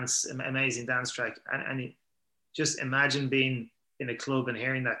amazing dance track, and just imagine being in a club and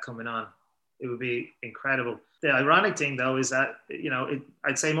hearing that coming on. It would be incredible. The ironic thing, though, is that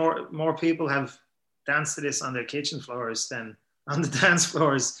I'd say more people have danced to this on their kitchen floors than on the dance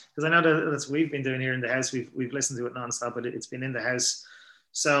floors, because I know that's what we've been doing here in the house. We've listened to it nonstop, but it's been in the house.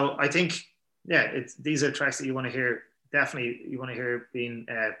 So I think, these are tracks that you want to hear. Definitely, you want to hear being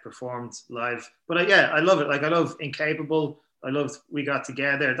performed live. But I love it. Like, I love Incapable. I loved We Got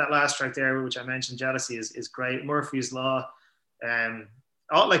Together. That last track there, which I mentioned, Jealousy, is great. Murphy's Law. It's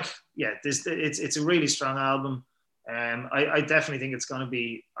a really strong album. I definitely think it's going to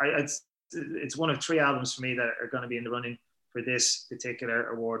be. It's one of 3 albums for me that are going to be in the running for this particular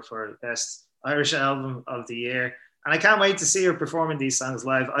award for Best Irish Album of the Year. And I can't wait to see her performing these songs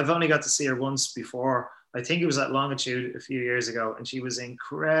live. I've only got to see her once before. I think it was at Longitude a few years ago, and she was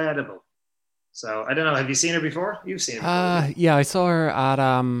incredible. So I don't know. Have you seen her before? You've seen her before. Yeah, I saw her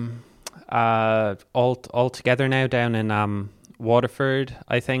at All Together Now down in Waterford,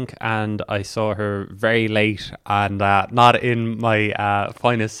 I think, and I saw her very late and not in my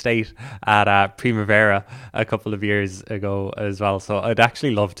finest state at Primavera a couple of years ago as well. So I'd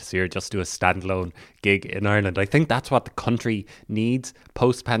actually love to see her just do a standalone gig in Ireland. I think that's what the country needs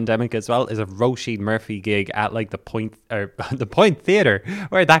post-pandemic as well, is a Róisín Murphy gig at like the Point Theatre.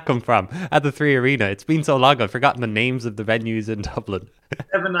 Where'd that come from? At the 3 Arena. It's been so long, I've forgotten the names of the venues in Dublin.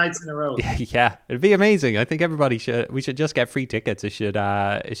 7 nights in a row. Yeah, it'd be amazing. I think we should just get free tickets.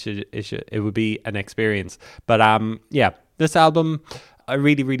 It would be an experience. But this album, I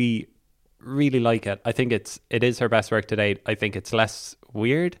really, really, really like it. I think it is her best work to date. I think it's less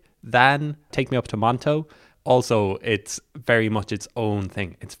weird than Take Me Up to Monto. Also, it's very much its own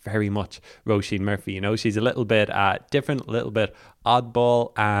thing. It's very much Róisín Murphy. She's a little bit different, a little bit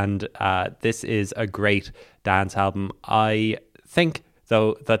oddball, and this is a great dance album. I think,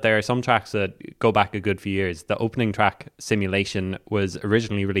 though, that there are some tracks that go back a good few years. The opening track, Simulation, was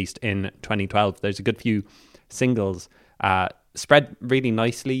originally released in 2012. There's a good few singles spread really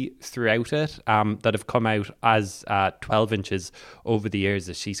nicely throughout it that have come out as 12 inches over the years,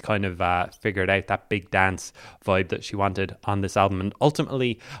 as she's kind of figured out that big dance vibe that she wanted on this album. And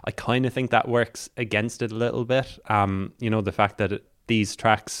ultimately, I kind of think that works against it a little bit. The fact that these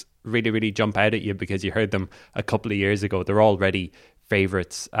tracks really, really jump out at you because you heard them a couple of years ago. They're already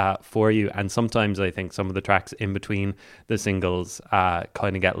favorites for you, and sometimes I think some of the tracks in between the singles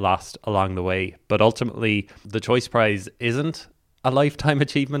kind of get lost along the way. But ultimately, the Choice Prize isn't a Lifetime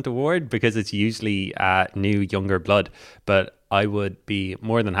Achievement Award because it's usually new, younger blood. But I would be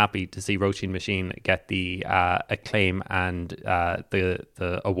more than happy to see Róisín Machine get the acclaim and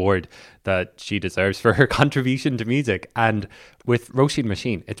the award that she deserves for her contribution to music. And with Róisín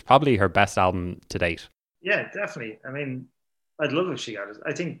Machine, it's probably her best album to date. Yeah, definitely. I mean, I'd love if she got it.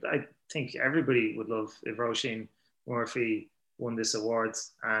 I think everybody would love if Róisín Murphy won this award,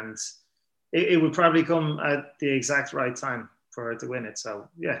 and it would probably come at the exact right time for her to win it. So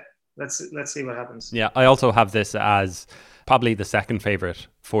yeah, let's see what happens. Yeah, I also have this as probably the second favourite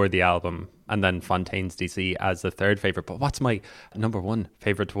for the album, and then Fontaines DC as the third favourite. But what's my number one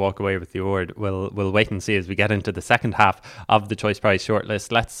favourite to walk away with the award? We'll wait and see as we get into the second half of the Choice Prize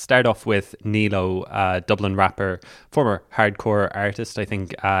shortlist. Let's start off with Nealo, Dublin rapper, former hardcore artist. I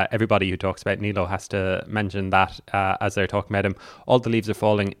think everybody who talks about Nealo has to mention that as they're talking about him. All the Leaves Are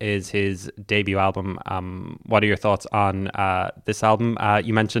Falling is his debut album. What are your thoughts on this album?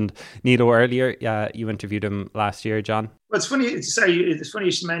 You mentioned Nealo earlier. You interviewed him last year, John. Well, it's funny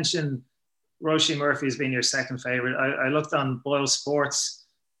you should mention Róisín Murphy as being your second favourite. I looked on Boyle Sports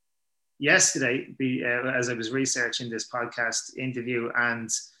yesterday as I was researching this podcast interview, and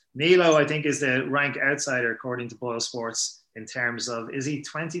Nealo, I think, is the rank outsider according to Boyle Sports in terms of, is he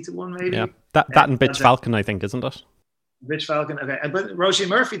 20-1 maybe? Yeah, that and Bitch Falcon, I think, isn't it? Bitch Falcon, okay. But Róisín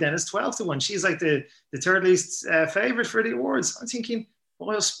Murphy then is 12-1. She's like the third least favourite for the awards. I'm thinking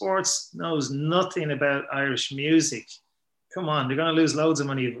Boyle Sports knows nothing about Irish music. Come on, they're going to lose loads of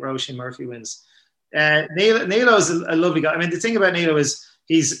money if Róisín Murphy wins. Nealo is a lovely guy. I mean, the thing about Nealo is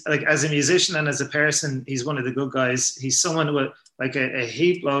he's like, as a musician and as a person, he's one of the good guys. He's someone with like a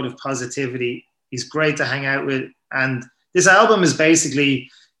heap load of positivity. He's great to hang out with. And this album is basically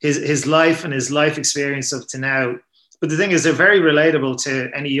his life and his life experience up to now. But the thing is, they're very relatable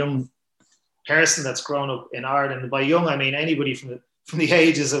to any young person that's grown up in Ireland. By young, I mean anybody from the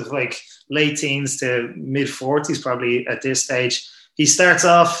ages of like late teens to mid 40s probably at this stage. He starts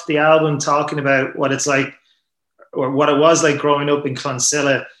off the album talking about what it's like, or what it was like growing up in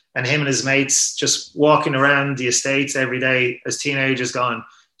Clonsilla, and him and his mates just walking around the estates every day as teenagers going,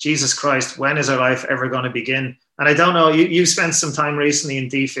 Jesus Christ, when is our life ever going to begin? And I don't know, you've spent some time recently in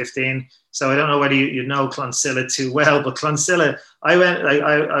D15, so I don't know whether you know Clonsilla too well, but Clonsilla,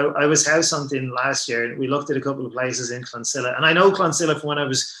 I was house hunting last year, and we looked at a couple of places in Clonsilla, and I know Clonsilla from when I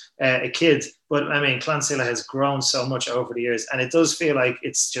was a kid, but I mean, Clonsilla has grown so much over the years, and it does feel like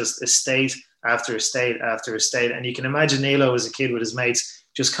it's just estate after estate after estate. And you can imagine Nealo as a kid with his mates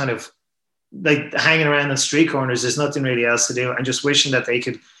just kind of like hanging around on street corners. There's nothing really else to do, and just wishing that they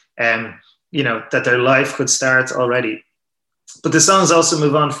could, that their life could start already. But the songs also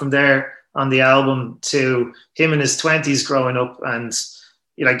move on from there on the album to him in his 20s growing up, and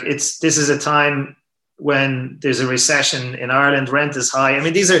this is a time when there's a recession in Ireland, rent is high. I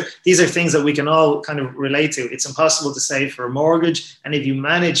mean, these are things that we can all kind of relate to. It's impossible to save for a mortgage, and if you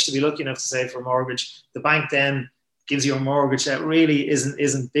manage to be lucky enough to save for a mortgage, the bank then gives you a mortgage that really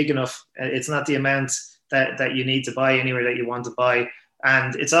isn't big enough. It's not the amount that you need to buy anywhere that you want to buy.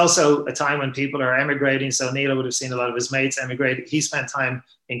 And it's also a time when people are emigrating. So Nealo would have seen a lot of his mates emigrate. He spent time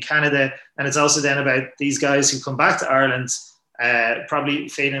in Canada. And it's also then about these guys who come back to Ireland, probably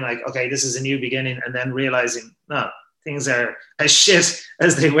feeling like, okay, this is a new beginning. And then realizing, no, things are as shit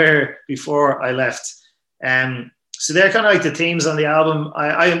as they were before I left. So they're kind of like the themes on the album.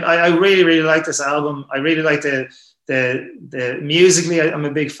 I really, really like this album. I really like the musically, I'm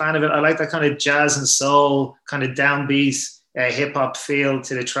a big fan of it. I like that kind of jazz and soul, kind of downbeat, hip hop feel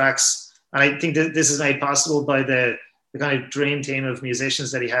to the tracks, and I think that this is made possible by the kind of dream team of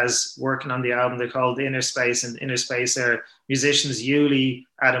musicians that he has working on the album. They're called Inner Space, and Inner Space are musicians JyellowL,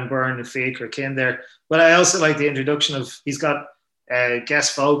 Adam Byrne, and Fiachra Kinder. But I also like the introduction of, he's got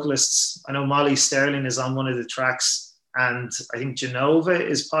guest vocalists. I know Molly Sterling is on one of the tracks, and I think Genova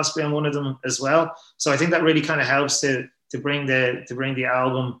is possibly on one of them as well. So I think that really kind of helps to bring the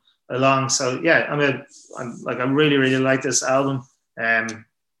album along. So yeah, I really, really like this album. I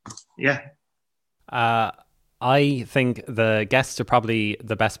think the guests are probably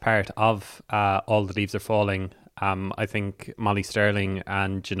the best part of All the Leaves Are Falling. I think Molly Sterling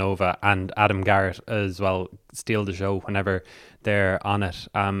and Genova and Adam Garrett as well steal the show whenever they're on it.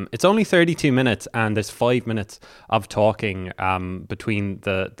 It's only 32 minutes, and there's 5 minutes of talking between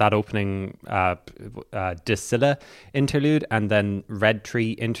that opening Distilla interlude and then Red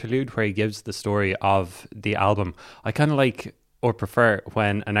Tree interlude, where he gives the story of the album. I kind of like or prefer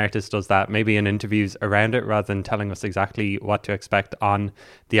when an artist does that, maybe in interviews around it, rather than telling us exactly what to expect on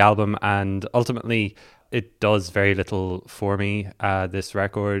the album. And ultimately, it does very little for me, this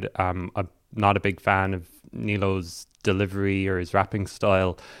record. I'm not a big fan of Nealo's delivery or his rapping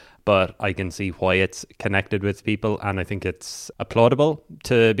style, but I can see why it's connected with people, and I think it's applaudable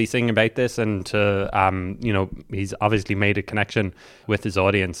to be singing about this, and to he's obviously made a connection with his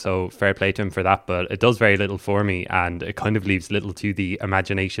audience, so fair play to him for that. But it does very little for me, and it kind of leaves little to the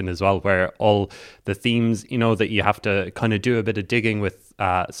imagination as well, where all the themes, that you have to kind of do a bit of digging with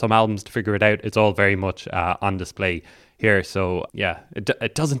some albums to figure it out, it's all very much on display here. So yeah,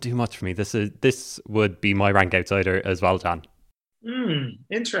 it doesn't do much for me. This would be my rank outsider as well, John.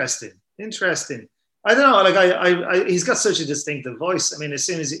 Interesting. I don't know. Like I he's got such a distinctive voice. I mean, as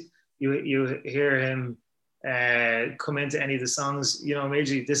soon as you hear him come into any of the songs,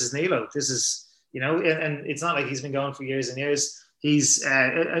 immediately this is Nealo. This is and it's not like he's been going for years and years. He's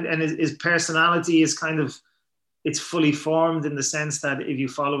and his personality is kind of, it's fully formed in the sense that if you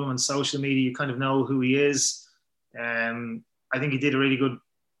follow him on social media, you kind of know who he is. I think he did a really good.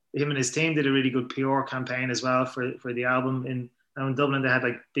 Him and his team did a really good PR campaign as well for the album. In Dublin, they had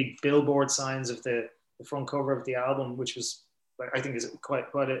like big billboard signs of the front cover of the album, which was, I think, is quite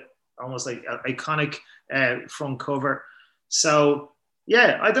almost like an iconic front cover. So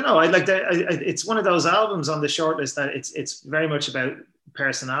yeah, I don't know. I like that. It's one of those albums on the shortlist that it's very much about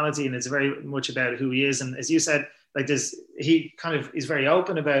personality, and it's very much about who he is. And as you said, like he kind of is very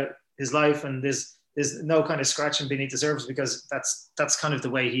open about his life, and there's no kind of scratching beneath the surface, because that's kind of the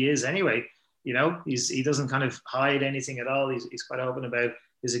way he is anyway. He doesn't kind of hide anything at all. He's quite open about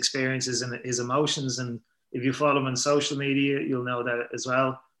his experiences and his emotions. And if you follow him on social media, you'll know that as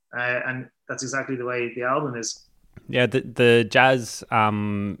well. And that's exactly the way the album is. Yeah, the jazz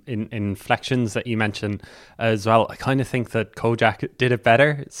inflections that you mentioned as well, I kind of think that Kojak did it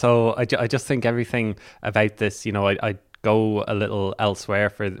better. So I just think everything about this, I go a little elsewhere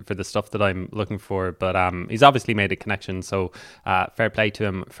for the stuff that I'm looking for, but he's obviously made a connection, so fair play to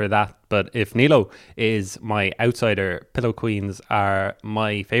him for that. But if Nealo is my outsider, Pillow Queens are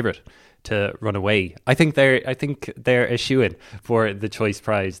my favourite to run away. I think they're a shoo-in for the Choice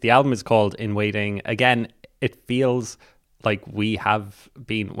Prize. The album is called In Waiting. Again, it feels like we have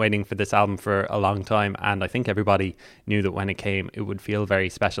been waiting for this album for a long time, and I think everybody knew that when it came, it would feel very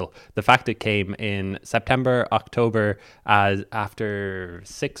special. The fact it came in September, October, after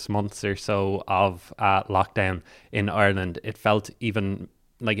 6 months or so of lockdown in Ireland, it felt even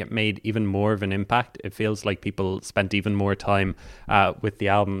like it made even more of an impact. It feels like people spent even more time with the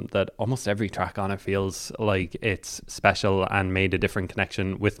album, that almost every track on it feels like it's special and made a different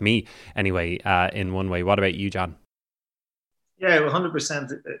connection with me anyway, in one way. What about you, John? Yeah,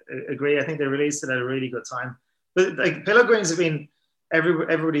 100% agree. I think they released it at a really good time. But like Pillow Queens have been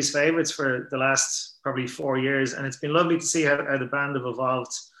everybody's favourites for the last probably 4 years, and it's been lovely to see how the band have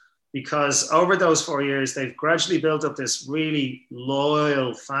evolved, because over those 4 years they've gradually built up this really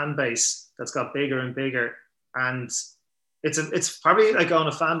loyal fan base that's got bigger and bigger, and it's probably like on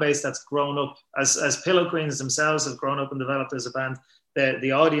a fan base that's grown up as Pillow Queens themselves have grown up and developed as a band.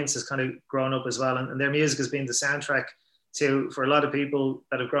 The audience has kind of grown up as well, and their music has been the soundtrack for a lot of people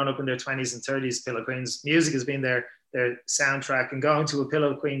that have grown up in their 20s and 30s. Pillow Queens music has been their soundtrack, and going to a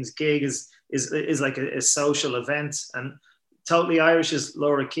Pillow Queens gig is like a social event. And Totally Irish's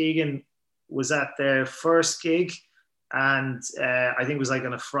Laura Keegan was at their first gig, and I think it was like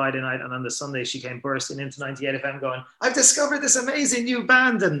on a Friday night, and on the Sunday she came bursting into 98 FM going, "I've discovered this amazing new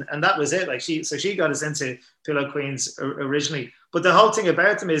band," and that was it. Like she got us into Pillow Queens originally. But the whole thing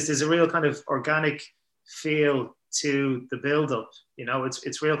about them is there's a real kind of organic feel to the build-up.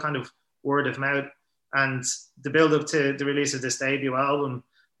 It's real kind of word of mouth, and the build-up to the release of this debut album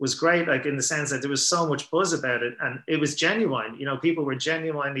was great, like in the sense that there was so much buzz about it, and it was genuine. People were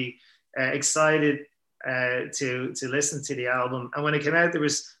genuinely excited to listen to the album. And when it came out,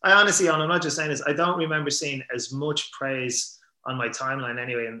 I honestly, and I'm not just saying this, I don't remember seeing as much praise on my timeline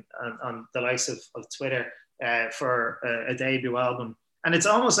anyway, and on the likes of Twitter for a debut album. And it's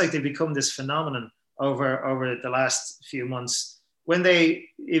almost like they've become this phenomenon over the last few months. When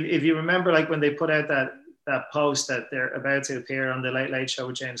if you remember, like when they put out that post that they're about to appear on the Late Late Show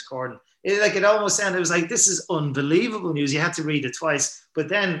with James Corden, it almost sounded, it was like, this is unbelievable news. You had to read it twice. But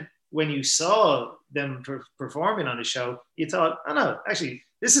then when you saw them performing on the show, you thought, oh no, actually,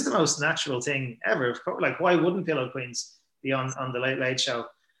 this is the most natural thing ever. Like, why wouldn't Pillow Queens be on the Late Late Show?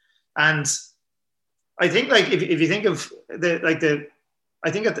 And I think, like, if you think of I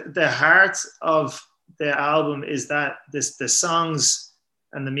think at the heart of the album is that the songs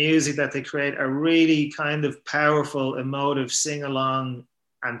and the music that they create are really kind of powerful, emotive, sing-along,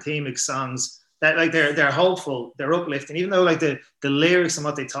 anthemic songs that, like, they're hopeful, they're uplifting, even though like the lyrics and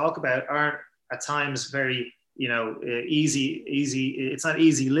what they talk about aren't at times very easy. It's not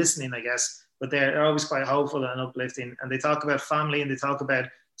easy listening, I guess, but they're always quite hopeful and uplifting. And they talk about family, and they talk about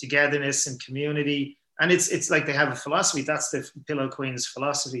togetherness and community. And it's like they have a philosophy. That's the Pillow Queens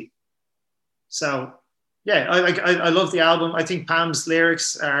philosophy. So, yeah, I love the album. I think Pam's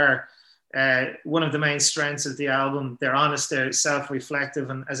lyrics are one of the main strengths of the album. They're honest, they're self-reflective,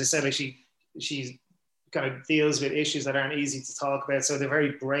 and as I said, like she kind of deals with issues that aren't easy to talk about. So they're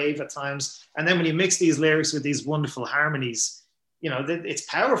very brave at times. And then when you mix these lyrics with these wonderful harmonies, it's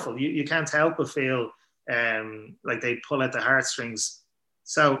powerful. You can't help but feel like they pull at the heartstrings.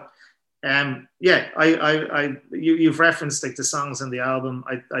 So, you've referenced like the songs on the album.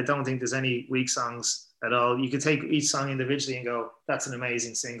 I don't think there's any weak songs at all. You could take each song individually and go, that's an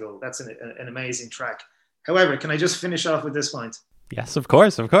amazing single. That's an amazing track. However, can I just finish off with this point? Yes, of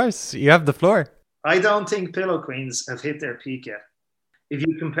course. You have the floor. I don't think Pillow Queens have hit their peak yet. If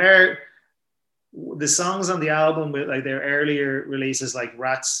you compare the songs on the album with like their earlier releases like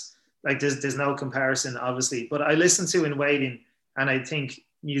Rats, like there's no comparison, obviously. But I listened to In Waiting, and I think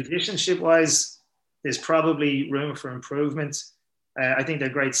musicianship-wise, there's probably room for improvement. I think they're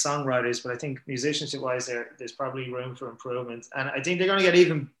great songwriters, but I think musicianship-wise, there's probably room for improvement. And I think they're going to get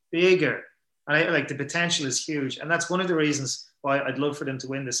even bigger. And the potential is huge. And that's one of the reasons why I'd love for them to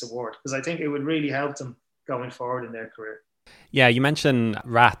win this award, because I think it would really help them going forward in their career. Yeah, you mentioned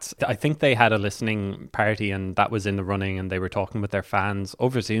Rats. I think they had a listening party, and that was in the running, and they were talking with their fans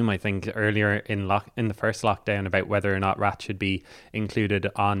over Zoom, I think, earlier in the first lockdown about whether or not Rats should be included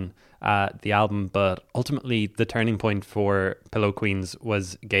on the album. But ultimately, the turning point for Pillow Queens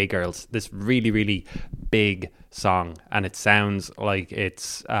was Gay Girls, this really, really big song, and it sounds like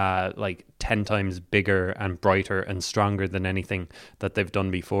it's like 10 times bigger and brighter and stronger than anything that they've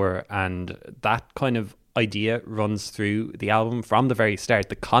done before. And that kind of idea runs through the album from the very start.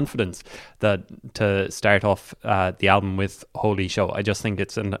 The confidence that to start off the album with Holy Show, I just think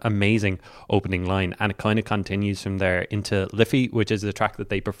it's an amazing opening line, and it kind of continues from there into Liffey, which is the track that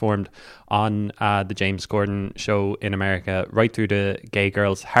they performed on the James Corden show in America, right through to Gay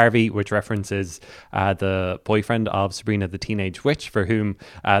Girls. Harvey, which references the boyfriend of Sabrina the Teenage Witch, for whom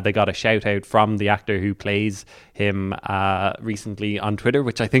they got a shout out from the actor who plays him recently on Twitter,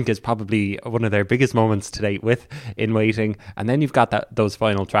 which I think is probably one of their biggest moments to date with In Waiting. And then you've got those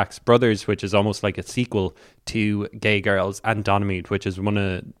final tracks, Brothers, which is almost like a sequel to Gay Girls, and Donomede, which is one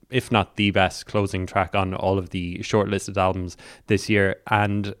of, if not the best closing track on all of the shortlisted albums this year.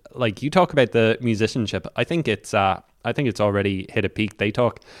 And like you talk about the musicianship, I think it's already hit a peak. They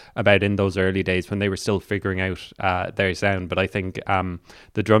talk about in those early days when they were still figuring out their sound. But I think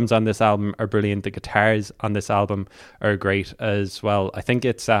the drums on this album are brilliant. The guitars on this album are great as well. I think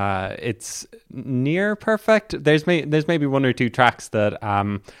it's near perfect. There's maybe one or two tracks that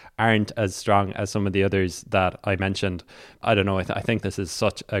aren't as strong as some of the others that I mentioned. I don't know. I think this is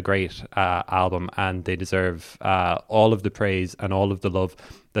such a great album, and they deserve all of the praise and all of the love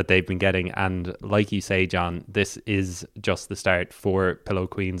that they've been getting. And like you say, John, this is just the start for Pillow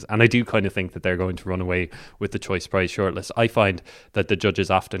Queens, and I do kind of think that they're going to run away with the Choice Prize shortlist. I find that the judges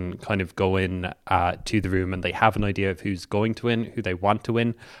often kind of go in to the room and they have an idea of who's going to win, who they want to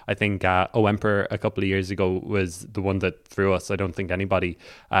win. I think O Emperor a couple of years ago was the one that threw us. I don't think anybody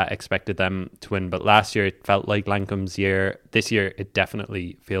expected them to win, but last year it felt like Lancome's year. This year it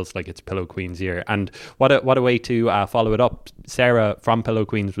definitely feels like it's Pillow Queen's year. And what a way to follow it up. Sarah from Pillow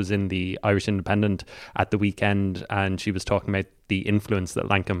Queens was in the Irish Independent at the weekend, and she was talking about the influence that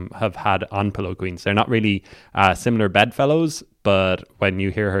Lancome have had on Pillow Queens. They're not really similar bedfellows, but when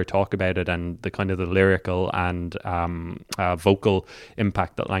you hear her talk about it and the kind of the lyrical and vocal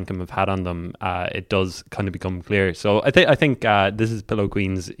impact that Lancome have had on them, it does kind of become clear. So I think this is Pillow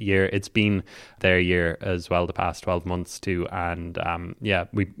Queen's year. It's been their year as well the past 12 months too, and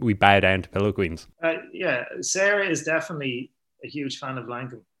we bow down to Pillow Queens. Sarah is definitely a huge fan of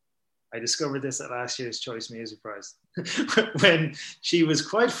Lancome. I discovered this at last year's Choice Music Prize when she was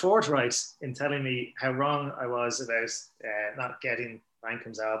quite forthright in telling me how wrong I was about not getting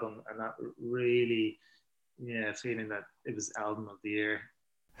Lancome's album and not really feeling that it was album of the year.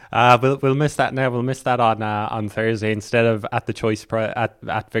 We'll miss that now. We'll miss that on Thursday, instead of at the Choice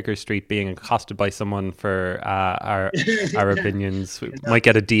at Vicar Street being accosted by someone for our opinions. We might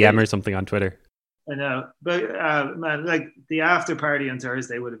get a DM or something on Twitter. I know, but man, like the after party on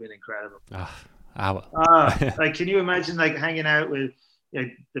Thursday would have been incredible. Like, can you imagine like hanging out with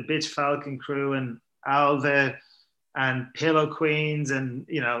the Bitch Falcon crew and Ailbhe and Pillow Queens, and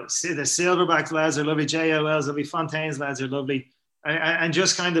the Silverbacks lads are lovely, JyellowL's lovely, Fontaines lads are lovely, and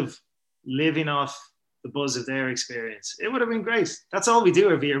just kind of living off the buzz of their experience. It would have been great. That's all we do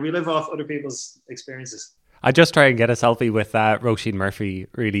every year. We live off other people's experiences. I just try and get a selfie with Róisín Murphy,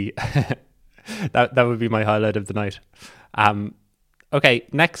 really. that would be my highlight of the night. Okay,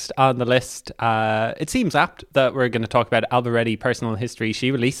 next on the list, it seems apt that we're going to talk about Ailbhe Reddy personal history.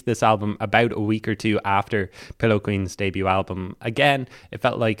 She released this album about a week or two after Pillow Queen's debut album. Again, it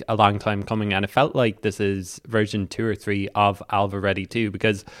felt like a long time coming, and it felt like this is version 2 or 3 of Ailbhe Reddy too,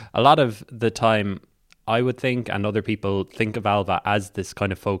 because a lot of the time I would think, and other people think of Ailbhe as this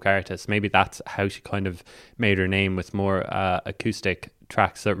kind of folk artist. Maybe that's how she kind of made her name, with more acoustic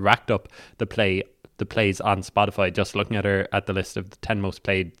tracks that racked up the plays on Spotify. Just looking at the list of the 10 most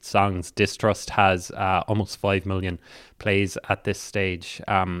played songs, Distrust has almost 5 million plays at this stage.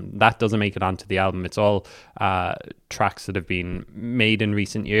 That doesn't make it onto the album. It's all tracks that have been made in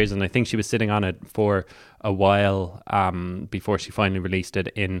recent years, and I think she was sitting on it for a while before she finally released it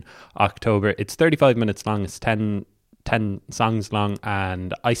in October. It's 35 minutes long. It's 10 songs long,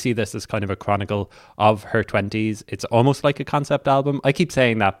 and I see this as kind of a chronicle of her 20s. It's almost like a concept album. I keep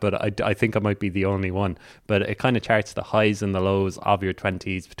saying that, but I think I might be the only one. But it kind of charts the highs and the lows of your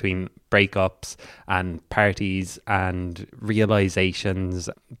 20s, between breakups and parties and realizations.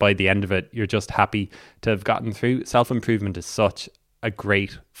 By the end of it, you're just happy to have gotten through. Self-improvement is such a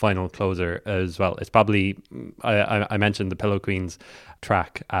great final closer as well. It's probably, I mentioned the Pillow Queens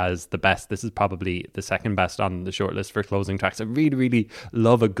track as the best. This is probably the second best on the shortlist for closing tracks. I really, really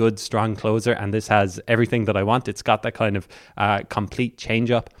love a good, strong closer, and this has everything that I want. It's got that kind of complete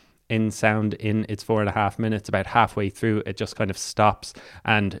change up in sound in its 4.5 minutes. About halfway through, it just kind of stops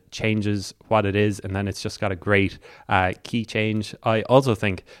and changes what it is, and then it's just got a great key change. I also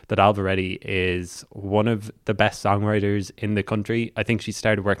think that Ailbhe Reddy is one of the best songwriters in the country. I think she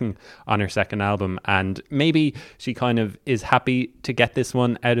started working on her second album, and maybe she kind of is happy to get this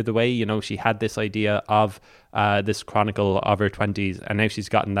one out of the way. You know, she had this idea of this chronicle of her 20s, and now she's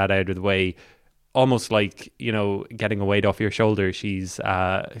gotten that out of the way. Almost like, you know, getting a weight off your shoulder. She's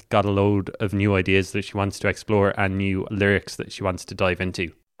got a load of new ideas that she wants to explore and new lyrics that she wants to dive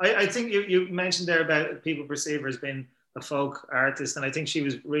into. I think you mentioned there about people perceive her as being a folk artist, and I think she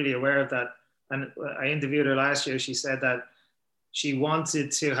was really aware of that. And I interviewed her last year. She said that she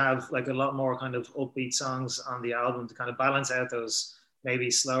wanted to have like a lot more kind of upbeat songs on the album to kind of balance out those maybe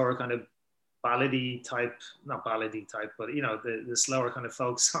slower kind of ballady type, not ballady type, but you know, the slower kind of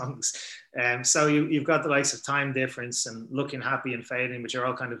folk songs. So you've got the likes of Time Difference and Looking Happy and Fading, which are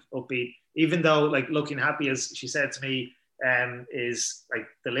all kind of upbeat, even though like Looking Happy, as she said to me, is like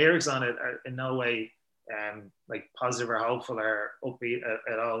the lyrics on it are in no way like positive or hopeful or upbeat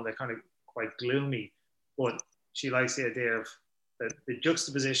at all. They're kind of quite gloomy, but she likes the idea of the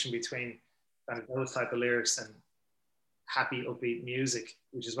juxtaposition between kind of those type of lyrics and happy upbeat music,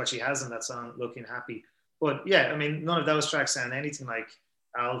 which is what she has in that song Looking Happy. But yeah, I mean, none of those tracks sound anything like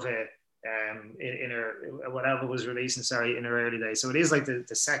Ailbhe in her, what Ailbhe was releasing, in her early days. So it is like the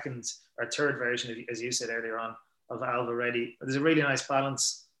second or third version, as you said earlier on, of Ailbhe Reddy. There's a really nice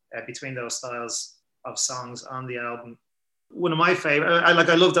balance between those styles of songs on the album. One of my favorite,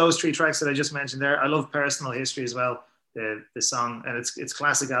 I love those 3 tracks that I just mentioned there. I love Personal History as well, the song, and it's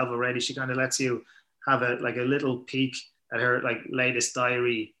classic Ailbhe Reddy. She kind of lets you have a little peek at her like latest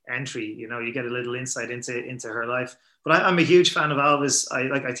diary entry. You know, you get a little insight into her life. But I'm a huge fan of Ailbhe's.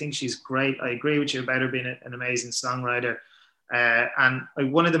 I think she's great. I agree with you about her being an amazing songwriter. And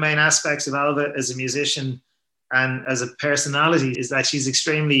one of the main aspects of Ailbhe as a musician and as a personality is that she's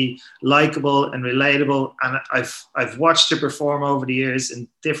extremely likable and relatable. And I've watched her perform over the years in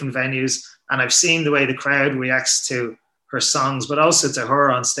different venues, and I've seen the way the crowd reacts to her songs, but also to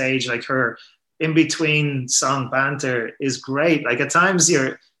her on stage. Like her in between song banter is great. Like at times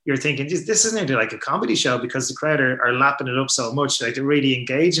you're thinking, this isn't like a comedy show, because the crowd are lapping it up so much. Like they're really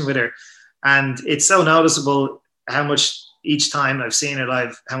engaging with her, and it's so noticeable how much each time I've seen her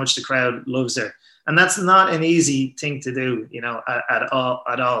live, how much the crowd loves her. And that's not an easy thing to do, you know, at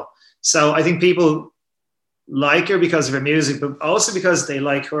all. So I think people like her because of her music, but also because they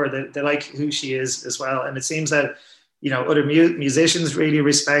like her, they like who she is as well. And it seems that, you know, other musicians really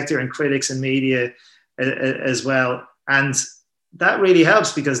respect her, and critics and media as well. And that really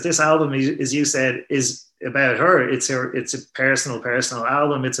helps, because this album, as you said, is about her. It's a personal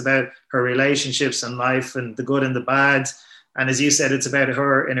album. It's about her relationships and life and the good and the bad. And as you said, it's about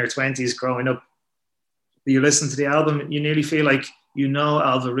her in her 20s growing up. You listen to the album, you nearly feel like you know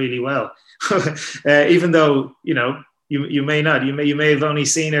Ailbhe really well, even though, you know, you may not. You may have only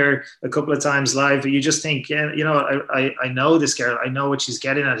seen her a couple of times live, but you just think, yeah, you know, I know this girl. I know what she's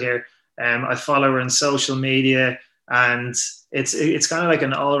getting at here. I follow her on social media, and it's kind of like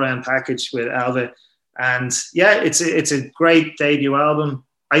an all-around package with Ailbhe. And yeah, it's a great debut album.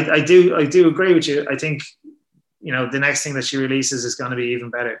 I do agree with you. I think, the next thing that she releases is going to be even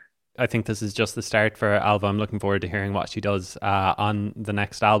better. I think this is just the start for Ailbhe. I'm looking forward to hearing what she does on the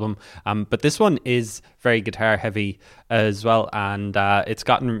next album. But this one is very guitar heavy as well, and it's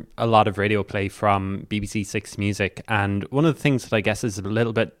gotten a lot of radio play from BBC Six Music. And one of the things that I guess is a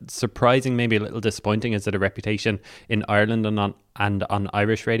little bit surprising, maybe a little disappointing, is that a reputation in Ireland and on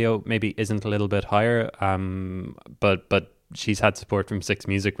Irish radio maybe isn't a little bit higher. But she's had support from Six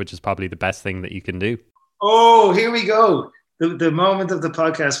Music, which is probably the best thing that you can do. Oh, here we go. The moment of the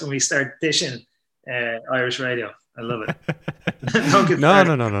podcast when we start dishing Irish radio. I love it. No. We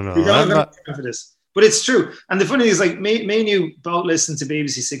don't have time for this. But it's true. And the funny thing is, like, me and you both listen to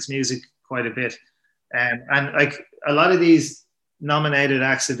BBC Six Music quite a bit. And like a lot of these nominated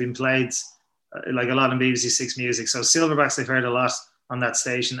acts have been played, like a lot on BBC Six Music. So Silverbacks, I've heard a lot on that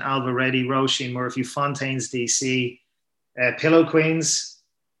station. Ailbhe Reddy, Róisín Murphy, Fontaines DC, Pillow Queens,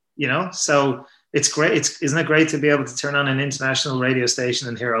 so it's great. Isn't it great to be able to turn on an international radio station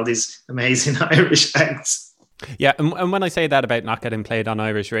and hear all these amazing Irish acts? Yeah, and when I say that about not getting played on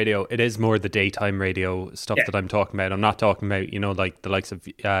Irish radio, it is more the daytime radio stuff that I'm talking about. I'm not talking about, like the likes of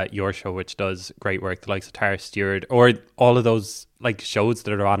your show, which does great work, the likes of Tara Stewart, or all of those like shows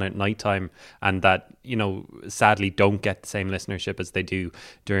that are on at nighttime and that, sadly don't get the same listenership as they do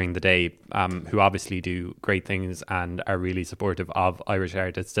during the day, who obviously do great things and are really supportive of Irish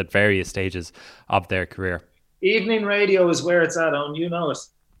artists at various stages of their career. Evening radio is where it's at, Owen. You know it.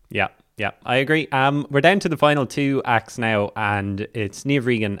 Yeah, I agree. We're down to the final two acts now, and it's Niamh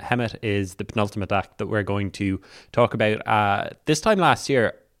Regan. Hemet is the penultimate act that we're going to talk about. This time last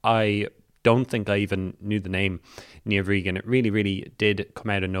year, I don't think I even knew the name Niamh Regan. It really, really did come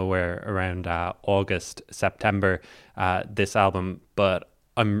out of nowhere around August, September, this album, but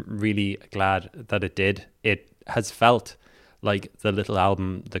I'm really glad that it did. It has felt like the little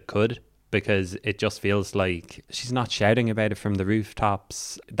album that could, because it just feels like she's not shouting about it from the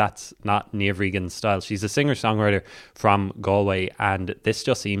rooftops. That's not Niamh Regan's style. She's a singer-songwriter from Galway, and this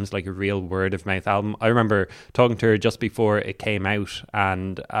just seems like a real word-of-mouth album. I remember talking to her just before it came out,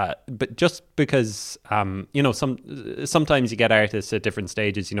 and but just because sometimes you get artists at different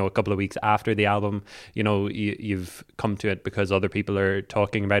stages. A couple of weeks after the album, you've come to it because other people are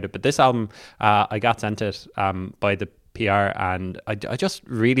talking about it. But this album, I got sent it by the PR, and I just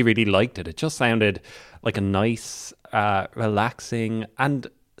really, really liked it. It just sounded like a nice, relaxing and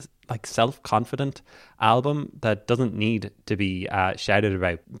like self-confident album that doesn't need to be shouted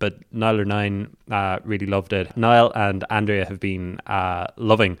about. But Niall or Nine really loved it. Niall and Andrea have been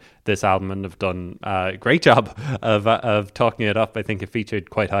loving this album and have done a great job of talking it up. I think it featured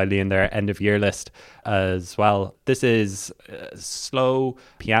quite highly in their end of year list as well. This is slow,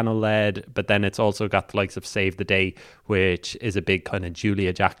 piano led, but then it's also got the likes of Save the Day, which is a big kind of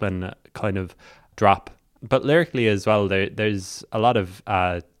Julia Jacqueline kind of drop. But lyrically as well, there's a lot of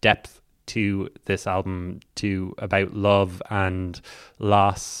depth to this album, about love and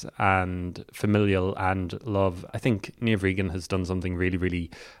loss and familial and love. I think Niamh Regan has done something really,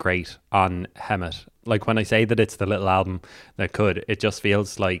 really great on Hemet. Like when I say that it's the little album that could, it just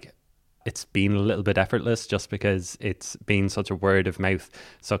feels like it's been a little bit effortless just because it's been such a word of mouth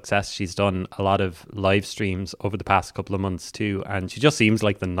success. She's done a lot of live streams over the past couple of months too, and she just seems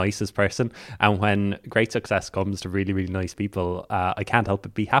like the nicest person. And when great success comes to really, really nice people, I can't help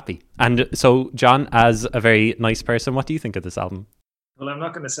but be happy. And so, John, as a very nice person, what do you think of this album? Well, I'm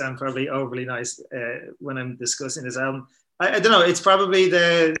not going to sound probably overly nice when I'm discussing this album. I don't know. It's probably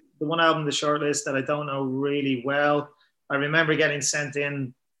the one album, the shortlist, that I don't know really well. I remember getting sent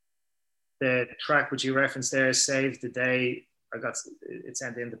in the track which you referenced there, Save the Day. I got it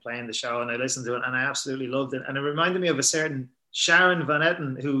sent in to play in the show, and I listened to it, and I absolutely loved it. And it reminded me of a certain Sharon Van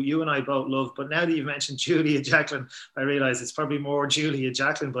Etten, who you and I both love. But now that you've mentioned Julia Jacqueline, I realise it's probably more Julia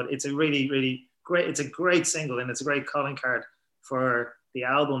Jacqueline. But it's a really, really great. It's a great single, and it's a great calling card for the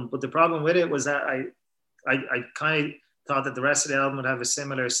album. But the problem with it was that I kind of thought that the rest of the album would have a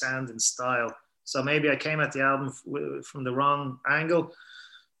similar sound and style. So maybe I came at the album from the wrong angle.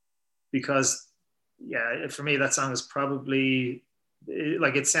 Because, yeah, for me, that song is probably,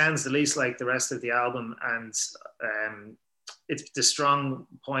 like, it sounds the least like the rest of the album, and it's the strong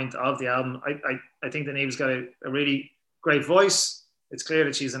point of the album. I think that Niamh's got a really great voice. It's clear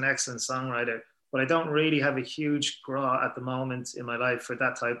that she's an excellent songwriter, but I don't really have a huge graw at the moment in my life for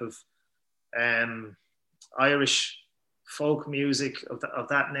that type of Irish folk music of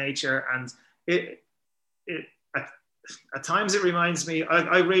that nature. And at times it reminds me,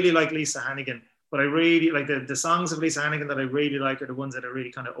 I really like Lisa Hannigan, but I really like the songs of Lisa Hannigan that I really like are the ones that are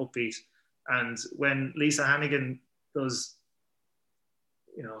really kind of upbeat. And when Lisa Hannigan does,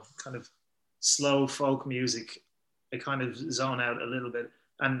 kind of slow folk music, I kind of zone out a little bit,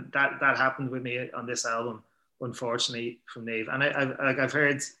 and that happened with me on this album, unfortunately, from Niamh. And I've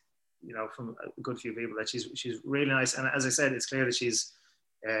heard, from a good few people that she's really nice, and as I said, it's clear that she's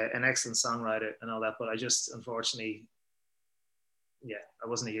an excellent songwriter and all that. But I just, unfortunately, I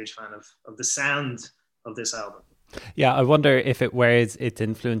wasn't a huge fan of the sound of this album. Yeah, I wonder if it wears its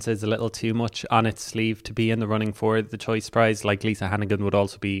influences a little too much on its sleeve to be in the running for the Choice Prize. Like Lisa Hannigan would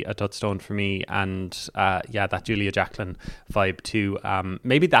also be a touchstone for me, and that Julia Jacqueline vibe too.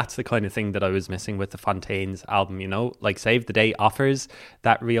 Maybe that's the kind of thing that I was missing with the Fontaines album, like Save the Day offers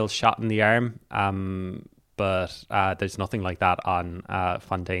that real shot in the arm. But there's nothing like that on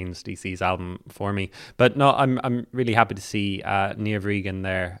Fontaines DC's album for me. But no, I'm really happy to see Niamh Regan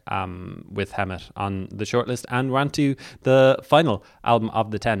there with Hemet on the shortlist. And we're on to the final album of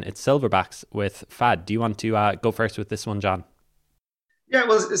the 10. It's Silverbacks with Fad. Do you want to go first with this one, John? Yeah,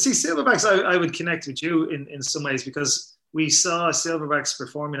 well, see, Silverbacks, I would connect with you in some ways, because we saw Silverbacks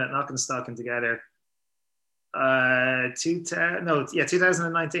performing at Knockanstockan together.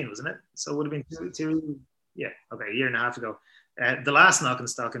 2019, wasn't it? So it would have been two a year and a half ago, the last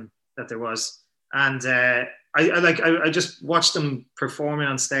Knockanstockan that there was, and I just watched them performing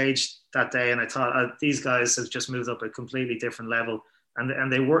on stage that day, and I thought these guys have just moved up a completely different level, and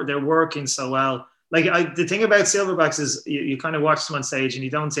they're working so well. Like the thing about Silverbacks is you kind of watch them on stage and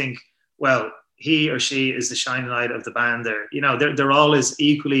you don't think, well, he or she is the shining light of the band, or they're all as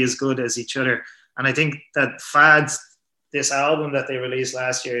equally as good as each other. And I think that Fad, this album that they released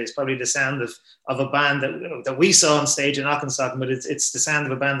last year, is probably the sound of a band that we saw on stage in Knockanstockan, but it's the sound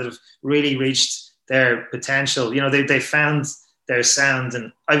of a band that have really reached their potential. They found their sound,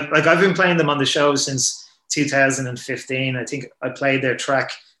 and I've been playing them on the show since 2015. I think I played their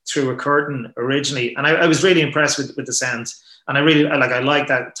track Through a Curtain originally, and I was really impressed with the sound, and I like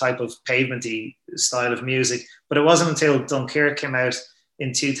that type of pavementy style of music. But it wasn't until Dunkirk came out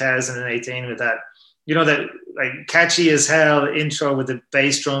in 2018 with that, that like catchy as hell intro with the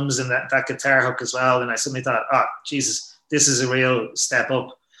bass drums and that guitar hook as well. And I suddenly thought, Jesus, this is a real step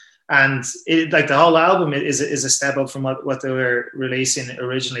up. And the whole album is a step up from what they were releasing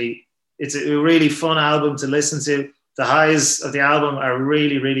originally. It's a really fun album to listen to. The highs of the album are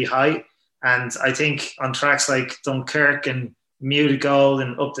really, really high. And I think on tracks like Dunkirk and Muted Gold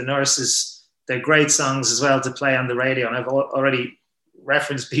and Up the Nurses, they're great songs as well to play on the radio. And I've already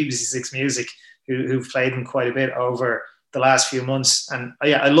referenced BBC Six Music, who've played them quite a bit over the last few months. And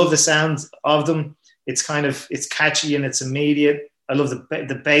I love the sound of them. It's catchy and it's immediate. I love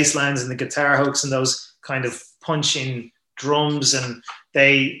the bass lines and the guitar hooks and those kind of punching drums. And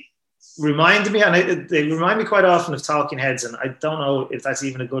they remind me quite often of Talking Heads. And I don't know if that's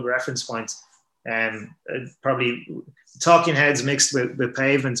even a good reference point. Probably Talking Heads mixed with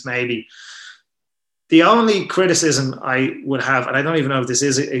Pavement, maybe. The only criticism I would have, and I don't even know if this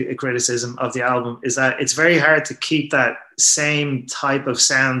is a criticism of the album, is that it's very hard to keep that same type of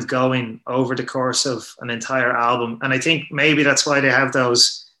sound going over the course of an entire album. And I think maybe that's why they have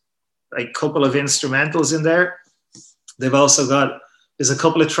those couple of instrumentals in there. They've also there's a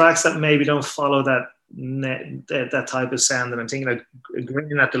couple of tracks that maybe don't follow that type of sound. And I'm thinking of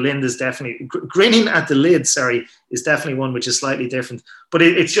Grinning at the Lid is definitely one which is slightly different. But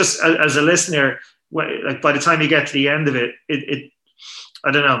it's just, as a listener, by the time you get to the end of it,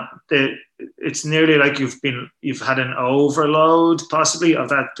 I don't know, it's nearly like you've had an overload possibly of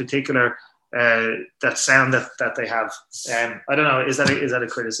that particular that sound that they have. I don't know, is that a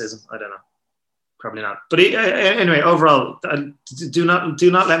criticism? I don't know, probably not. But anyway, overall, do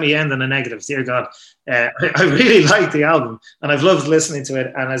not let me end on a negative, dear God. I really like the album and I've loved listening to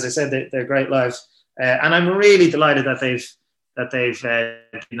it, and as I said, they're great live, and I'm really delighted that they've been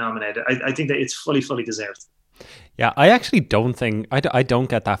nominated. I think that it's fully deserved. Yeah, I actually don't think I don't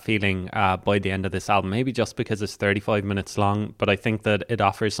get that feeling by the end of this album. Maybe just because it's 35 minutes long, but I think that it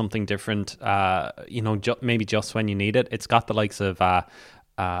offers something different. Maybe just when you need it. It's got the likes of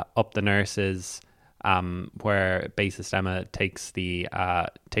Up the Nurses, where bassist Emma takes the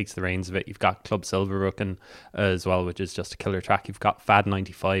reins of it. You've got Club Silverrookin as well, which is just a killer track. You've got Fad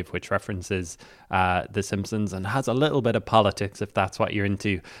 95, which references The Simpsons and has a little bit of politics, if that's what you're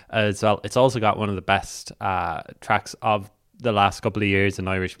into as well. It's also got one of the best tracks of the last couple of years in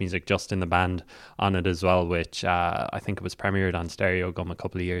Irish music, Just in the Band, on it as well, which I think it was premiered on Stereo Gum a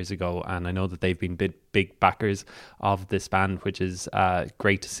couple of years ago, and I know that they've been big backers of this band, which is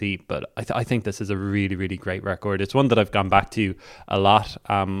great to see. But I think this is a really, really great record. It's one that I've gone back to a lot.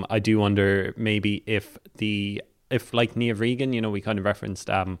 I do wonder maybe if the if like Niamh Regan, you know, we kind of referenced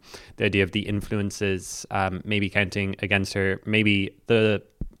the idea of the influences maybe counting against her, maybe the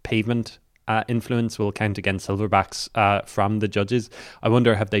pavement influence will count against Silverbacks from the judges. I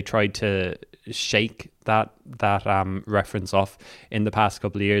wonder, have they tried to shake that reference off in the past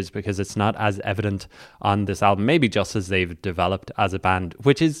couple of years, because it's not as evident on this album, maybe just as they've developed as a band,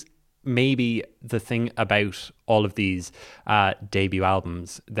 which is maybe the thing about all of these debut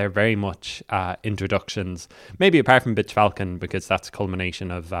albums. They're very much introductions, maybe apart from Bitch Falcon, because that's a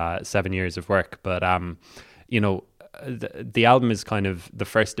culmination of 7 years of work, but you know, the album is kind of the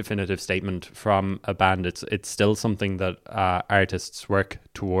first definitive statement from a band. It's still something that artists work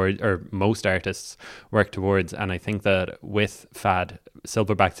towards, or most artists work towards, and I think that with Fad,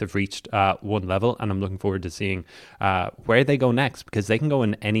 Silverbacks have reached one level, and I'm looking forward to seeing where they go next, because they can go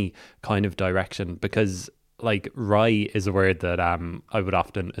in any kind of direction, because like wry is a word that I would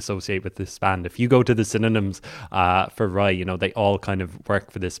often associate with this band. If you go to the synonyms for wry, you know, they all kind of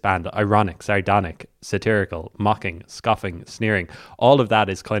work for this band. Ironic, sardonic, satirical, mocking, scoffing, sneering. All of that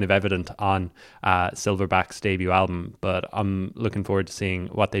is kind of evident on Silverback's debut album, but I'm looking forward to seeing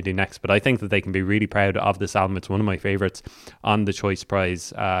what they do next. But I think that they can be really proud of this album. It's one of my favourites on the Choice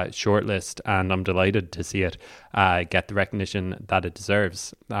Prize shortlist, and I'm delighted to see it get the recognition that it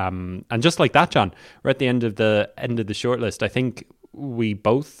deserves. And just like that, John, we're at the end of the shortlist. I think we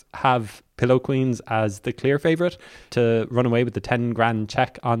both have Pillow Queens as the clear favourite to run away with the 10 grand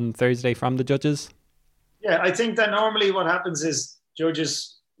check on Thursday from the judges. Yeah, I think that normally what happens is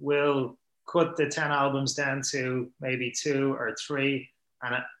judges will cut the 10 albums down to maybe 2 or 3.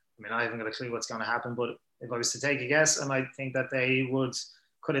 And I mean, I haven't got a clue what's going to happen, but if I was to take a guess, I might think that they would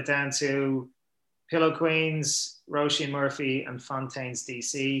cut it down to Pillow Queens, Róisín Murphy, and Fontaines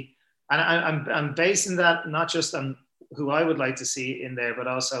DC. And I'm basing that not just on who I would like to see in there, but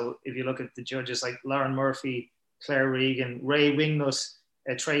also if you look at the judges like Lauren Murphy, Claire Regan, Ray Wingnut,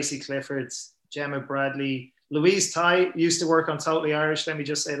 Tracy Clifford, Gemma Bradley, Louise Ty used to work on Totally Irish. Let me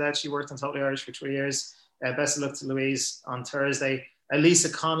just say that she worked on Totally Irish for 3 years. Best of luck to Louise on Thursday. Lisa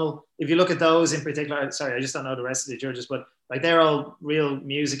Connell. If you look at those in particular, sorry, I just don't know the rest of the judges, but like they're all real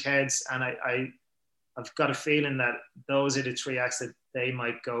music heads, and I've got a feeling that those are the 3 acts that they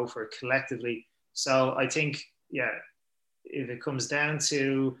might go for collectively. So I think, yeah, if it comes down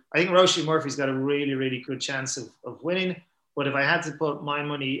to, I think Róisín Murphy's got a really, really good chance of winning. But if I had to put my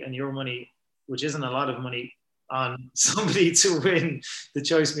money and your money, which isn't a lot of money, on somebody to win the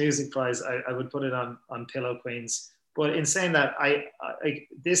Choice Music Prize, I would put it on Pillow Queens. But in saying that, I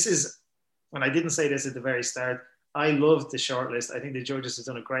this is, and I didn't say this at the very start, I loved the shortlist. I think the judges have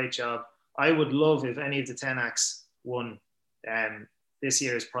done a great job. I would love if any of the 10 acts won this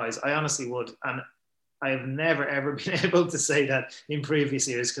year's prize. I honestly would. And I have never, ever been able to say that in previous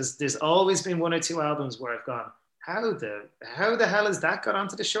years, because there's always been 1 or 2 albums where I've gone, how the hell has that got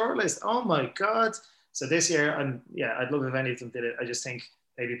onto the shortlist? Oh my God. So this year, I'd love if any of them did it. I just think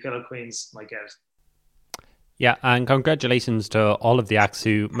maybe Pillow Queens might get it. Yeah, and congratulations to all of the acts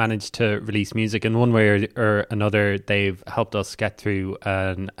who managed to release music in one way or another. They've helped us get through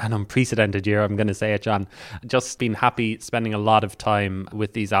an unprecedented year, I'm going to say it, John. Just been happy spending a lot of time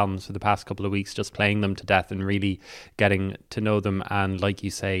with these albums for the past couple of weeks, just playing them to death and really getting to know them. And like you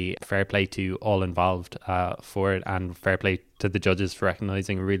say, fair play to all involved for it, and fair play to the judges for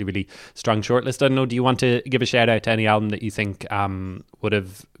recognising a really, really strong shortlist. I don't know, do you want to give a shout out to any album that you think would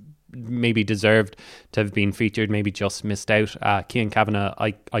have maybe deserved to have been featured, maybe just missed out? Cian Kavanagh,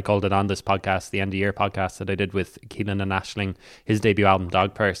 I called it on this podcast, the end of year podcast that I did with Keelan and Aisling. His debut album,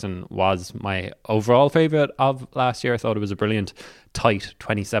 Dog Person, was my overall favourite of last year. I thought it was a brilliant, tight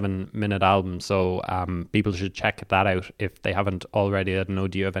 27-minute album, so people should check that out if they haven't already. I don't know,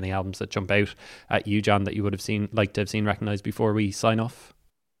 do you have any albums that jump out at you, John, that you would have liked to have seen recognised before we sign off?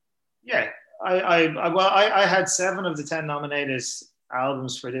 Yeah, I had 7 of the 10 nominated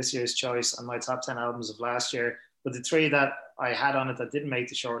albums for this year's choice on my top 10 albums of last year, but the 3 that I had on it that didn't make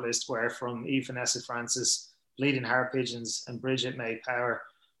the shortlist were from Eve Vanessa Francis, Bleeding Heart Pigeons, and Bridget May Power.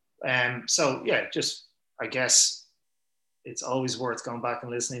 So yeah, just I guess it's always worth going back and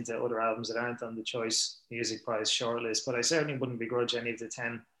listening to other albums that aren't on the Choice Music Prize shortlist, but I certainly wouldn't begrudge any of the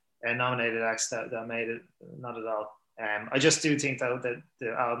 10 nominated acts that made it, not at all. I just do think though that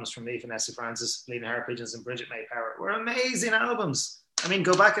the albums from Eve Vanessa Francis, Bleeding Heart Pigeons, and Bridget May Power were amazing albums. I mean,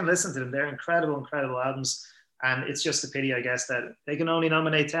 go back and listen to them. They're incredible, incredible albums. And it's just a pity, I guess, that they can only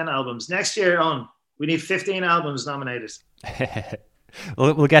nominate 10 albums. Next year on, we need 15 albums nominated.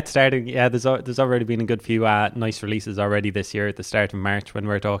 We'll get started. Yeah, there's already been a good few nice releases already this year at the start of March when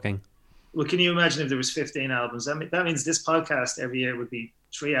we're talking. Well, can you imagine if there was 15 albums? That means this podcast every year would be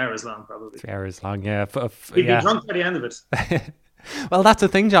 3 hours long, probably. 3 hours long, yeah. We'd be drunk by the end of it. Well, that's the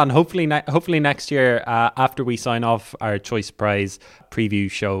thing, John. Hopefully next year, after we sign off our Choice Prize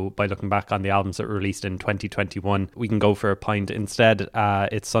preview show by looking back on the albums that were released in 2021, we can go for a pint. Instead,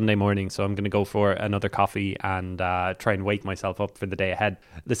 it's Sunday morning, so I'm going to go for another coffee and try and wake myself up for the day ahead.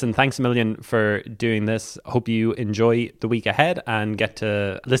 Listen, thanks a million for doing this. Hope you enjoy the week ahead and get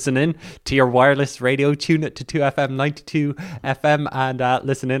to listen in to your wireless radio. Tune it to 2FM 92 FM and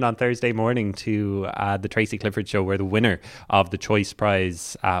listen in on Thursday morning to the Tracy Clifford Show, where the winner of the Choice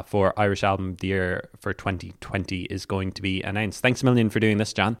Prize for Irish Album of the Year for 2020 is going to be announced. Thanks a million for doing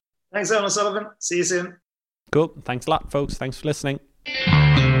this, John. Thanks, Eoghan Sullivan. See you soon. Cool. Thanks a lot, folks. Thanks for listening.